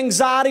filled with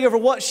anxiety over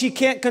what she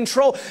can't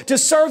control, to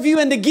serve you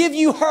and to give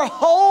you her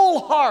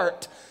whole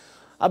heart.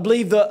 I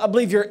believe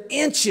you're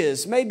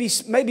inches,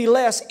 maybe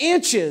less,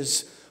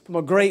 inches from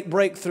a great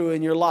breakthrough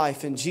in your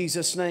life in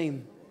Jesus'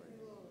 name.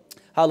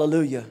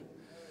 Hallelujah.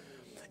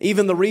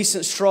 Even the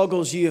recent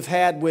struggles you have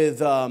had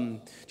with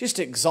just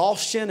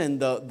exhaustion and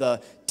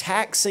the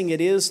taxing it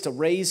is to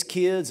raise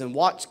kids and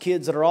watch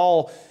kids that are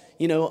all,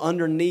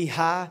 under knee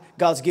high.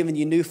 God's given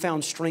you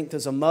newfound strength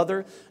as a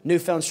mother,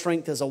 newfound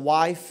strength as a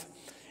wife.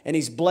 And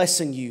He's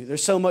blessing you.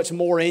 There's so much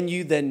more in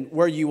you than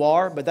where you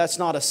are, but that's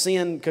not a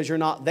sin because you're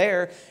not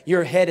there.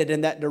 You're headed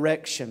in that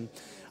direction.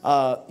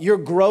 You're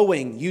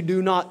growing. You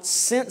do not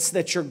sense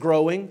that you're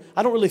growing.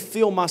 I don't really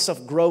feel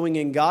myself growing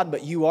in God,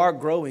 but you are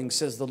growing,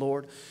 says the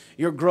Lord.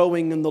 You're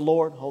growing in the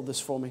Lord. Hold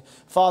this for me.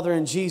 Father,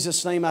 in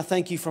Jesus' name, I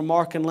thank you for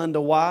Mark and Linda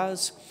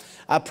Wise.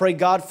 I pray,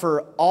 God,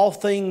 for all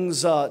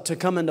things to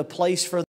come into place for them.